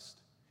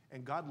Christ.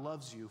 And God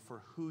loves you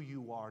for who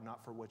you are,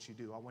 not for what you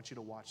do. I want you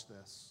to watch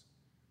this.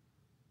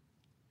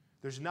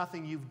 There's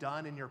nothing you've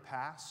done in your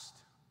past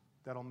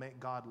that'll make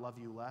God love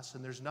you less,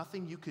 and there's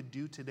nothing you could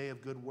do today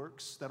of good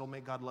works that'll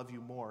make God love you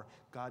more.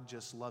 God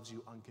just loves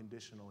you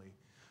unconditionally.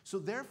 So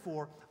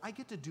therefore, I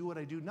get to do what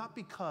I do, not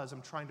because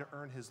I'm trying to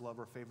earn his love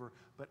or favor,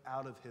 but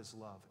out of his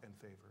love and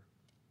favor.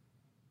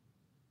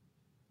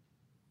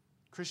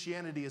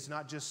 Christianity is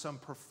not just some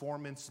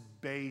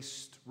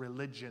performance-based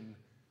religion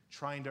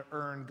trying to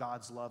earn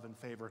God's love and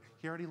favor.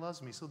 He already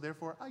loves me, so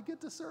therefore I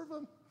get to serve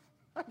him.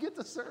 I get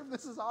to serve.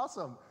 This is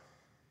awesome.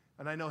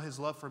 And I know his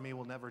love for me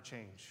will never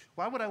change.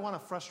 Why would I want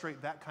to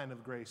frustrate that kind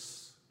of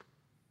grace?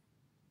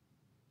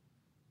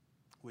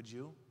 Would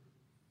you?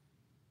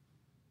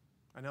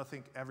 I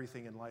think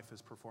everything in life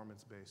is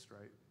performance-based,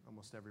 right?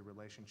 Almost every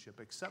relationship,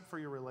 except for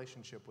your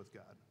relationship with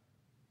God.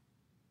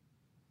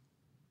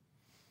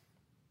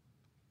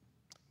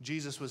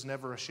 Jesus was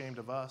never ashamed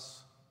of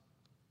us.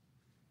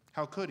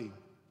 How could he?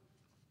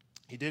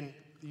 He didn't.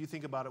 You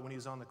think about it when he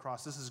was on the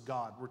cross. This is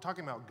God. We're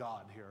talking about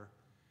God here.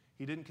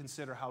 He didn't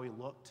consider how he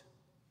looked,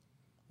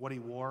 what he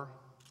wore,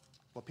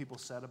 what people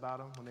said about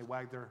him when they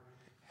wagged their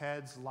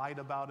heads, lied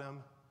about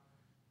him,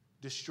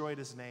 destroyed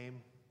his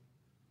name.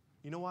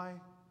 You know why?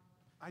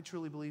 I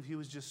truly believe he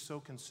was just so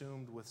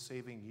consumed with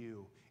saving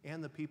you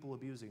and the people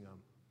abusing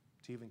him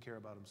to even care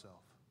about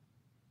himself.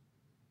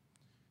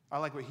 I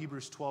like what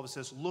Hebrews 12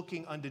 says,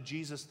 looking unto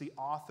Jesus, the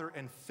author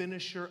and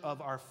finisher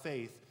of our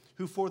faith,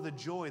 who for the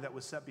joy that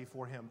was set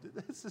before him.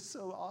 This is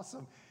so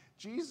awesome.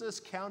 Jesus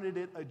counted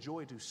it a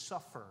joy to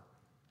suffer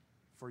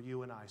for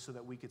you and I so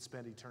that we could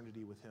spend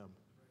eternity with him.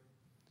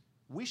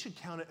 We should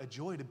count it a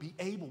joy to be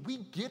able, we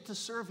get to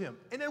serve him.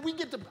 And then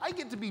I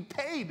get to be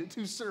paid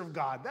to serve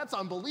God. That's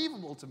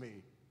unbelievable to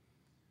me.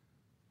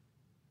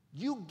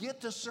 You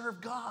get to serve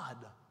God.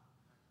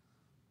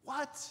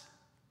 What?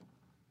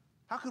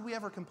 How could we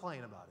ever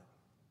complain about it?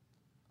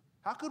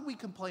 How could we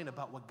complain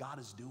about what God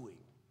is doing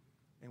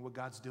and what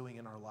God's doing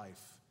in our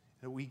life,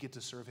 that we get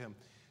to serve him?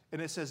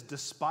 And it says,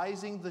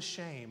 despising the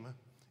shame,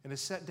 and is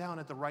set down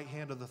at the right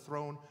hand of the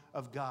throne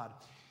of God.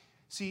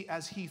 See,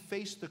 as he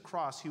faced the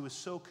cross, he was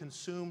so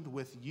consumed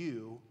with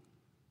you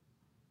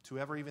to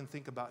ever even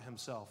think about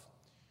himself.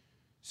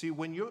 See,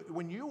 when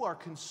you are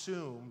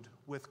consumed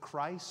with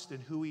Christ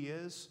and who he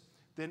is,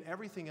 then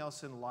everything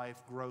else in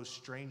life grows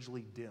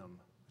strangely dim.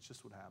 It's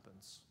just what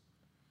happens.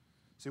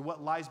 See,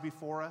 what lies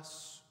before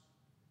us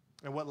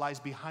and what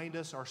lies behind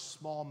us are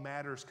small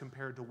matters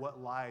compared to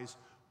what lies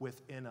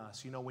within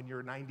us. You know, when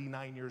you're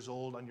 99 years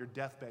old on your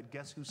deathbed,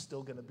 guess who's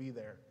still going to be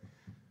there?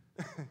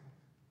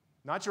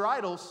 Not your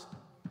idols.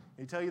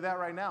 I tell you that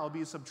right now. It'll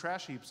be some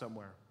trash heap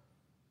somewhere.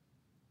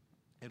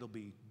 It'll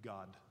be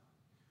God.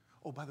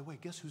 Oh, by the way,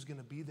 guess who's going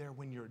to be there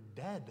when you're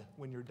dead,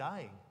 when you're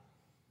dying?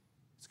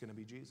 It's going to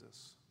be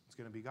Jesus. It's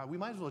going to be God. We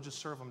might as well just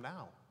serve him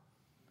now.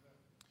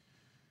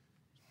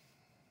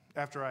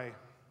 After I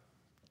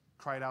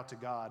cried out to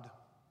God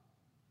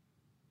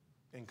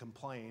and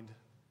complained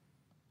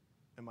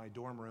in my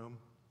dorm room,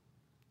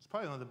 it's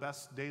probably one of the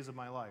best days of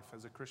my life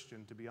as a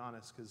Christian, to be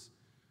honest, because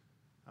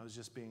I was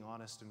just being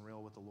honest and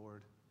real with the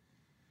Lord.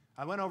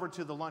 I went over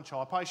to the lunch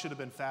hall. I probably should have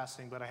been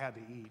fasting, but I had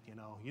to eat, you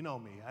know. You know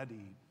me, I had to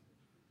eat.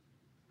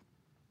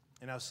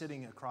 And I was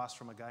sitting across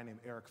from a guy named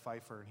Eric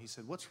Pfeiffer, and he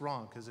said, "What's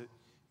wrong?" Because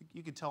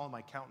you could tell in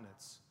my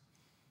countenance.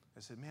 I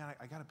said, "Man,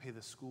 I got to pay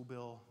this school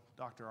bill.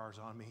 Dr. R's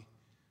on me.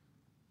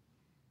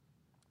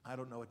 I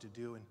don't know what to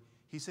do." And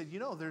he said, "You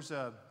know, there's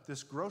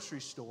this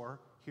grocery store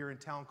here in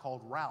town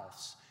called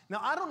Ralph's." Now,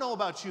 I don't know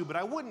about you, but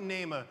I wouldn't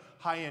name a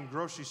high-end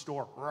grocery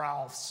store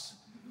Ralph's.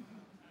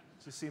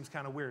 It just seems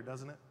kind of weird,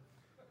 doesn't it?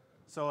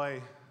 So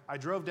I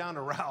drove down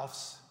to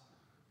Ralph's,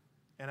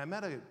 and I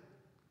met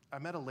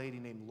a lady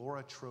named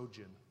Laura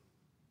Trojan.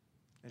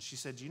 And she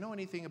said, "Do you know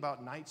anything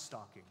about night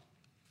stalking?"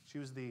 She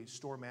was the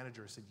store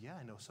manager. I said, "Yeah,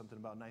 I know something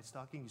about night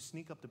stalking. You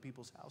sneak up to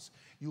people's house,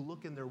 you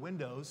look in their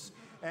windows."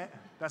 And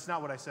that's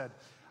not what I said.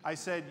 I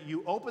said,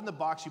 "You open the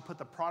box, you put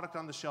the product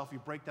on the shelf, you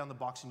break down the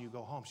box, and you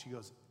go home." She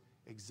goes,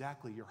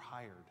 "Exactly, you're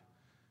hired."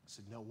 I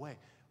said, "No way."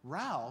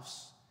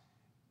 Ralph's,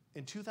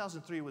 in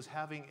 2003, was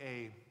having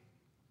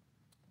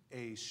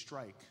a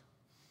strike.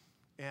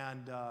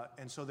 And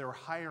so they were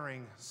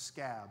hiring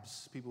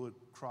scabs, people who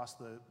would cross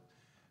the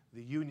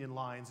union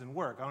lines and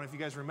work. I don't know if you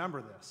guys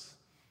remember this.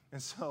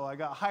 And so I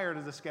got hired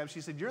as a scab.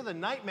 She said, "You're the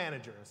night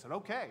manager." I said,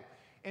 "Okay."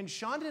 And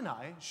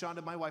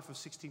Shonda, my wife of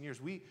 16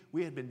 years, we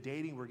had been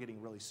dating. We're getting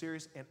really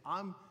serious. And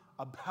I'm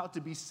about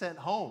to be sent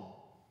home.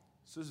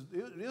 So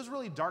it was a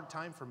really dark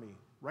time for me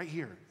right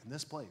here in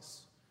this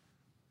place.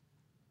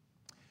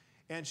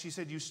 And she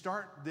said, "You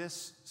start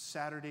this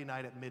Saturday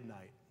night at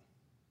midnight."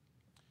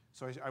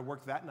 So I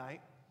worked that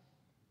night,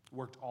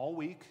 worked all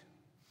week.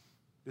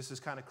 This is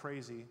kind of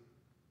crazy,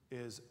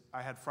 is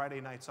I had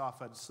Friday nights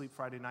off. I'd sleep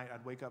Friday night.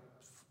 I'd wake up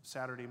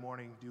Saturday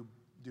morning,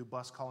 do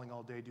bus calling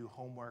all day, do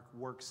homework,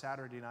 work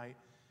Saturday night,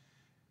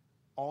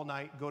 all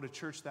night, go to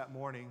church that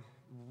morning,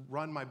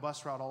 run my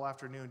bus route all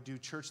afternoon, do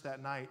church that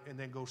night, and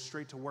then go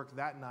straight to work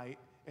that night,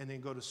 and then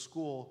go to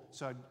school.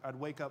 So I'd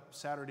wake up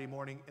Saturday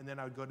morning, and then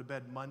I would go to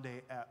bed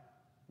Monday at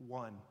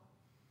 1.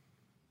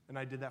 And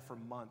I did that for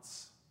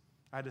months.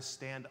 I had to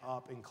stand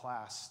up in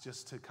class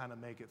just to kind of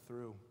make it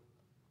through.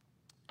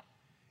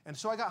 And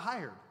so I got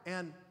hired.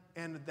 And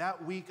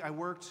that week I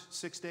worked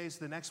 6 days.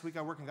 The next week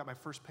I worked and got my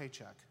first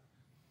paycheck.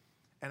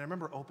 And I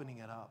remember opening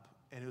it up,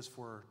 and it was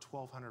for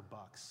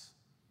 $1,200.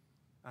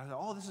 And I thought,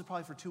 "Oh, this is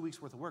probably for 2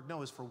 weeks worth of work." No,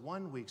 it was for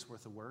 1 week's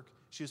worth of work.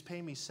 She was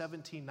paying me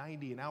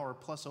 $17.90 an hour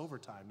plus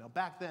overtime. Now,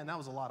 back then, that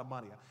was a lot of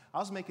money. I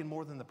was making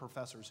more than the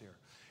professors here.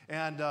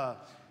 And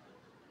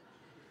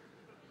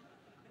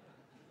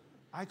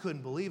I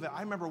couldn't believe it.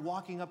 I remember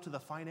walking up to the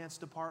finance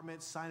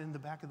department, signing the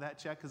back of that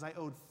check because I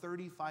owed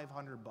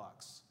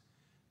 $3,500.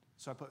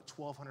 So I put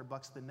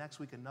 $1,200. The next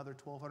week, another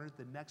 $1,200.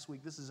 The next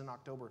week, this is in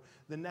October.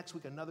 The next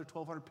week, another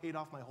 $1,200. Paid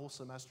off my whole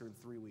semester in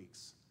 3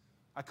 weeks.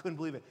 I couldn't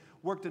believe it.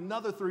 Worked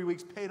another 3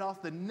 weeks. Paid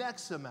off the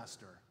next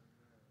semester.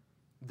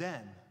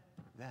 Then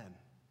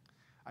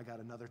I got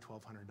another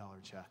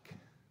 $1,200 check.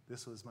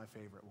 This was my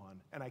favorite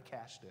one, and I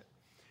cashed it.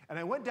 And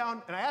I went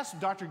down, and I asked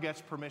Dr.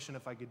 Getz permission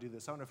if I could do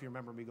this. I don't know if you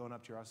remember me going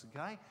up to your house. I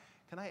said,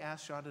 can I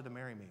ask Shonda to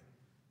marry me?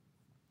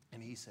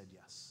 And he said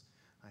yes.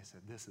 I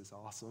said, "This is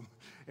awesome."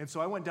 And so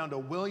I went down to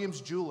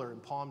Williams Jeweler in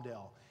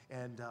Palmdale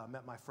and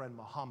met my friend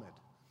Muhammad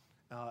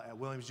at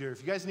Williams Jeweler. If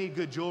you guys need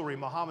good jewelry,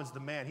 Muhammad's the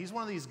man. He's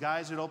one of these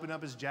guys that open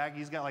up his jacket.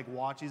 He's got like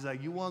watch. He's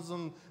like, "You want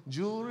some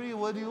jewelry?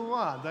 What do you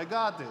want? I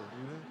got it.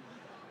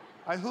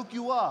 I hook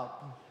you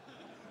up."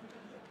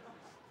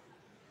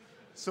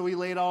 So he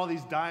laid all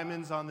these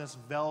diamonds on this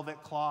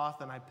velvet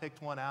cloth, and I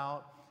picked one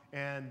out.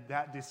 And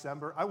that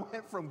December, I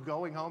went from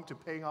going home to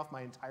paying off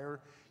my entire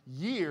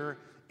year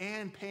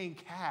and paying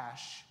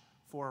cash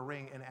for a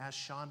ring and asked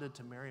Shonda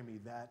to marry me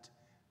that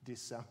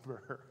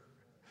December.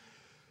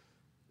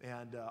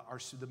 And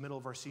the middle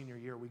of our senior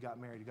year, we got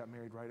married. We got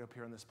married right up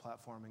here on this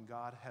platform, and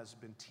God has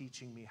been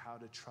teaching me how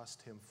to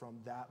trust him from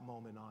that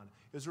moment on.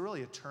 It was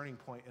really a turning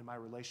point in my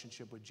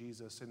relationship with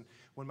Jesus. And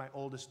when my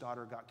oldest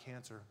daughter got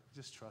cancer, I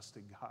just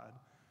trusted God.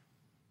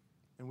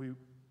 And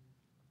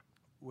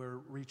we're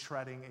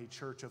retreading a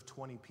church of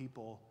 20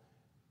 people.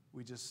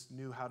 We just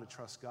knew how to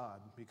trust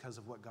God because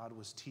of what God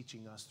was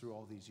teaching us through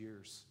all these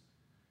years.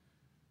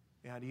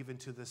 And even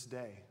to this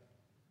day,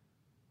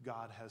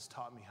 God has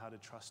taught me how to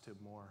trust him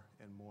more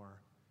and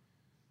more.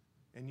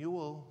 And you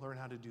will learn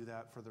how to do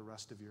that for the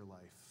rest of your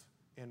life.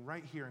 And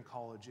right here in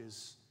college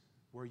is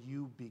where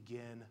you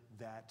begin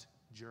that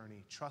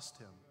journey. Trust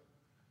him.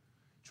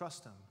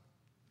 Trust him.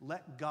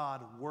 Let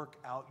God work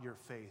out your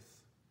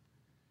faith.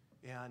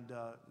 And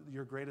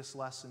your greatest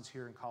lessons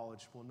here in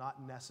college will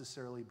not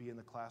necessarily be in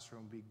the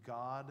classroom, be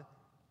God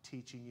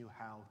teaching you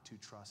how to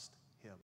trust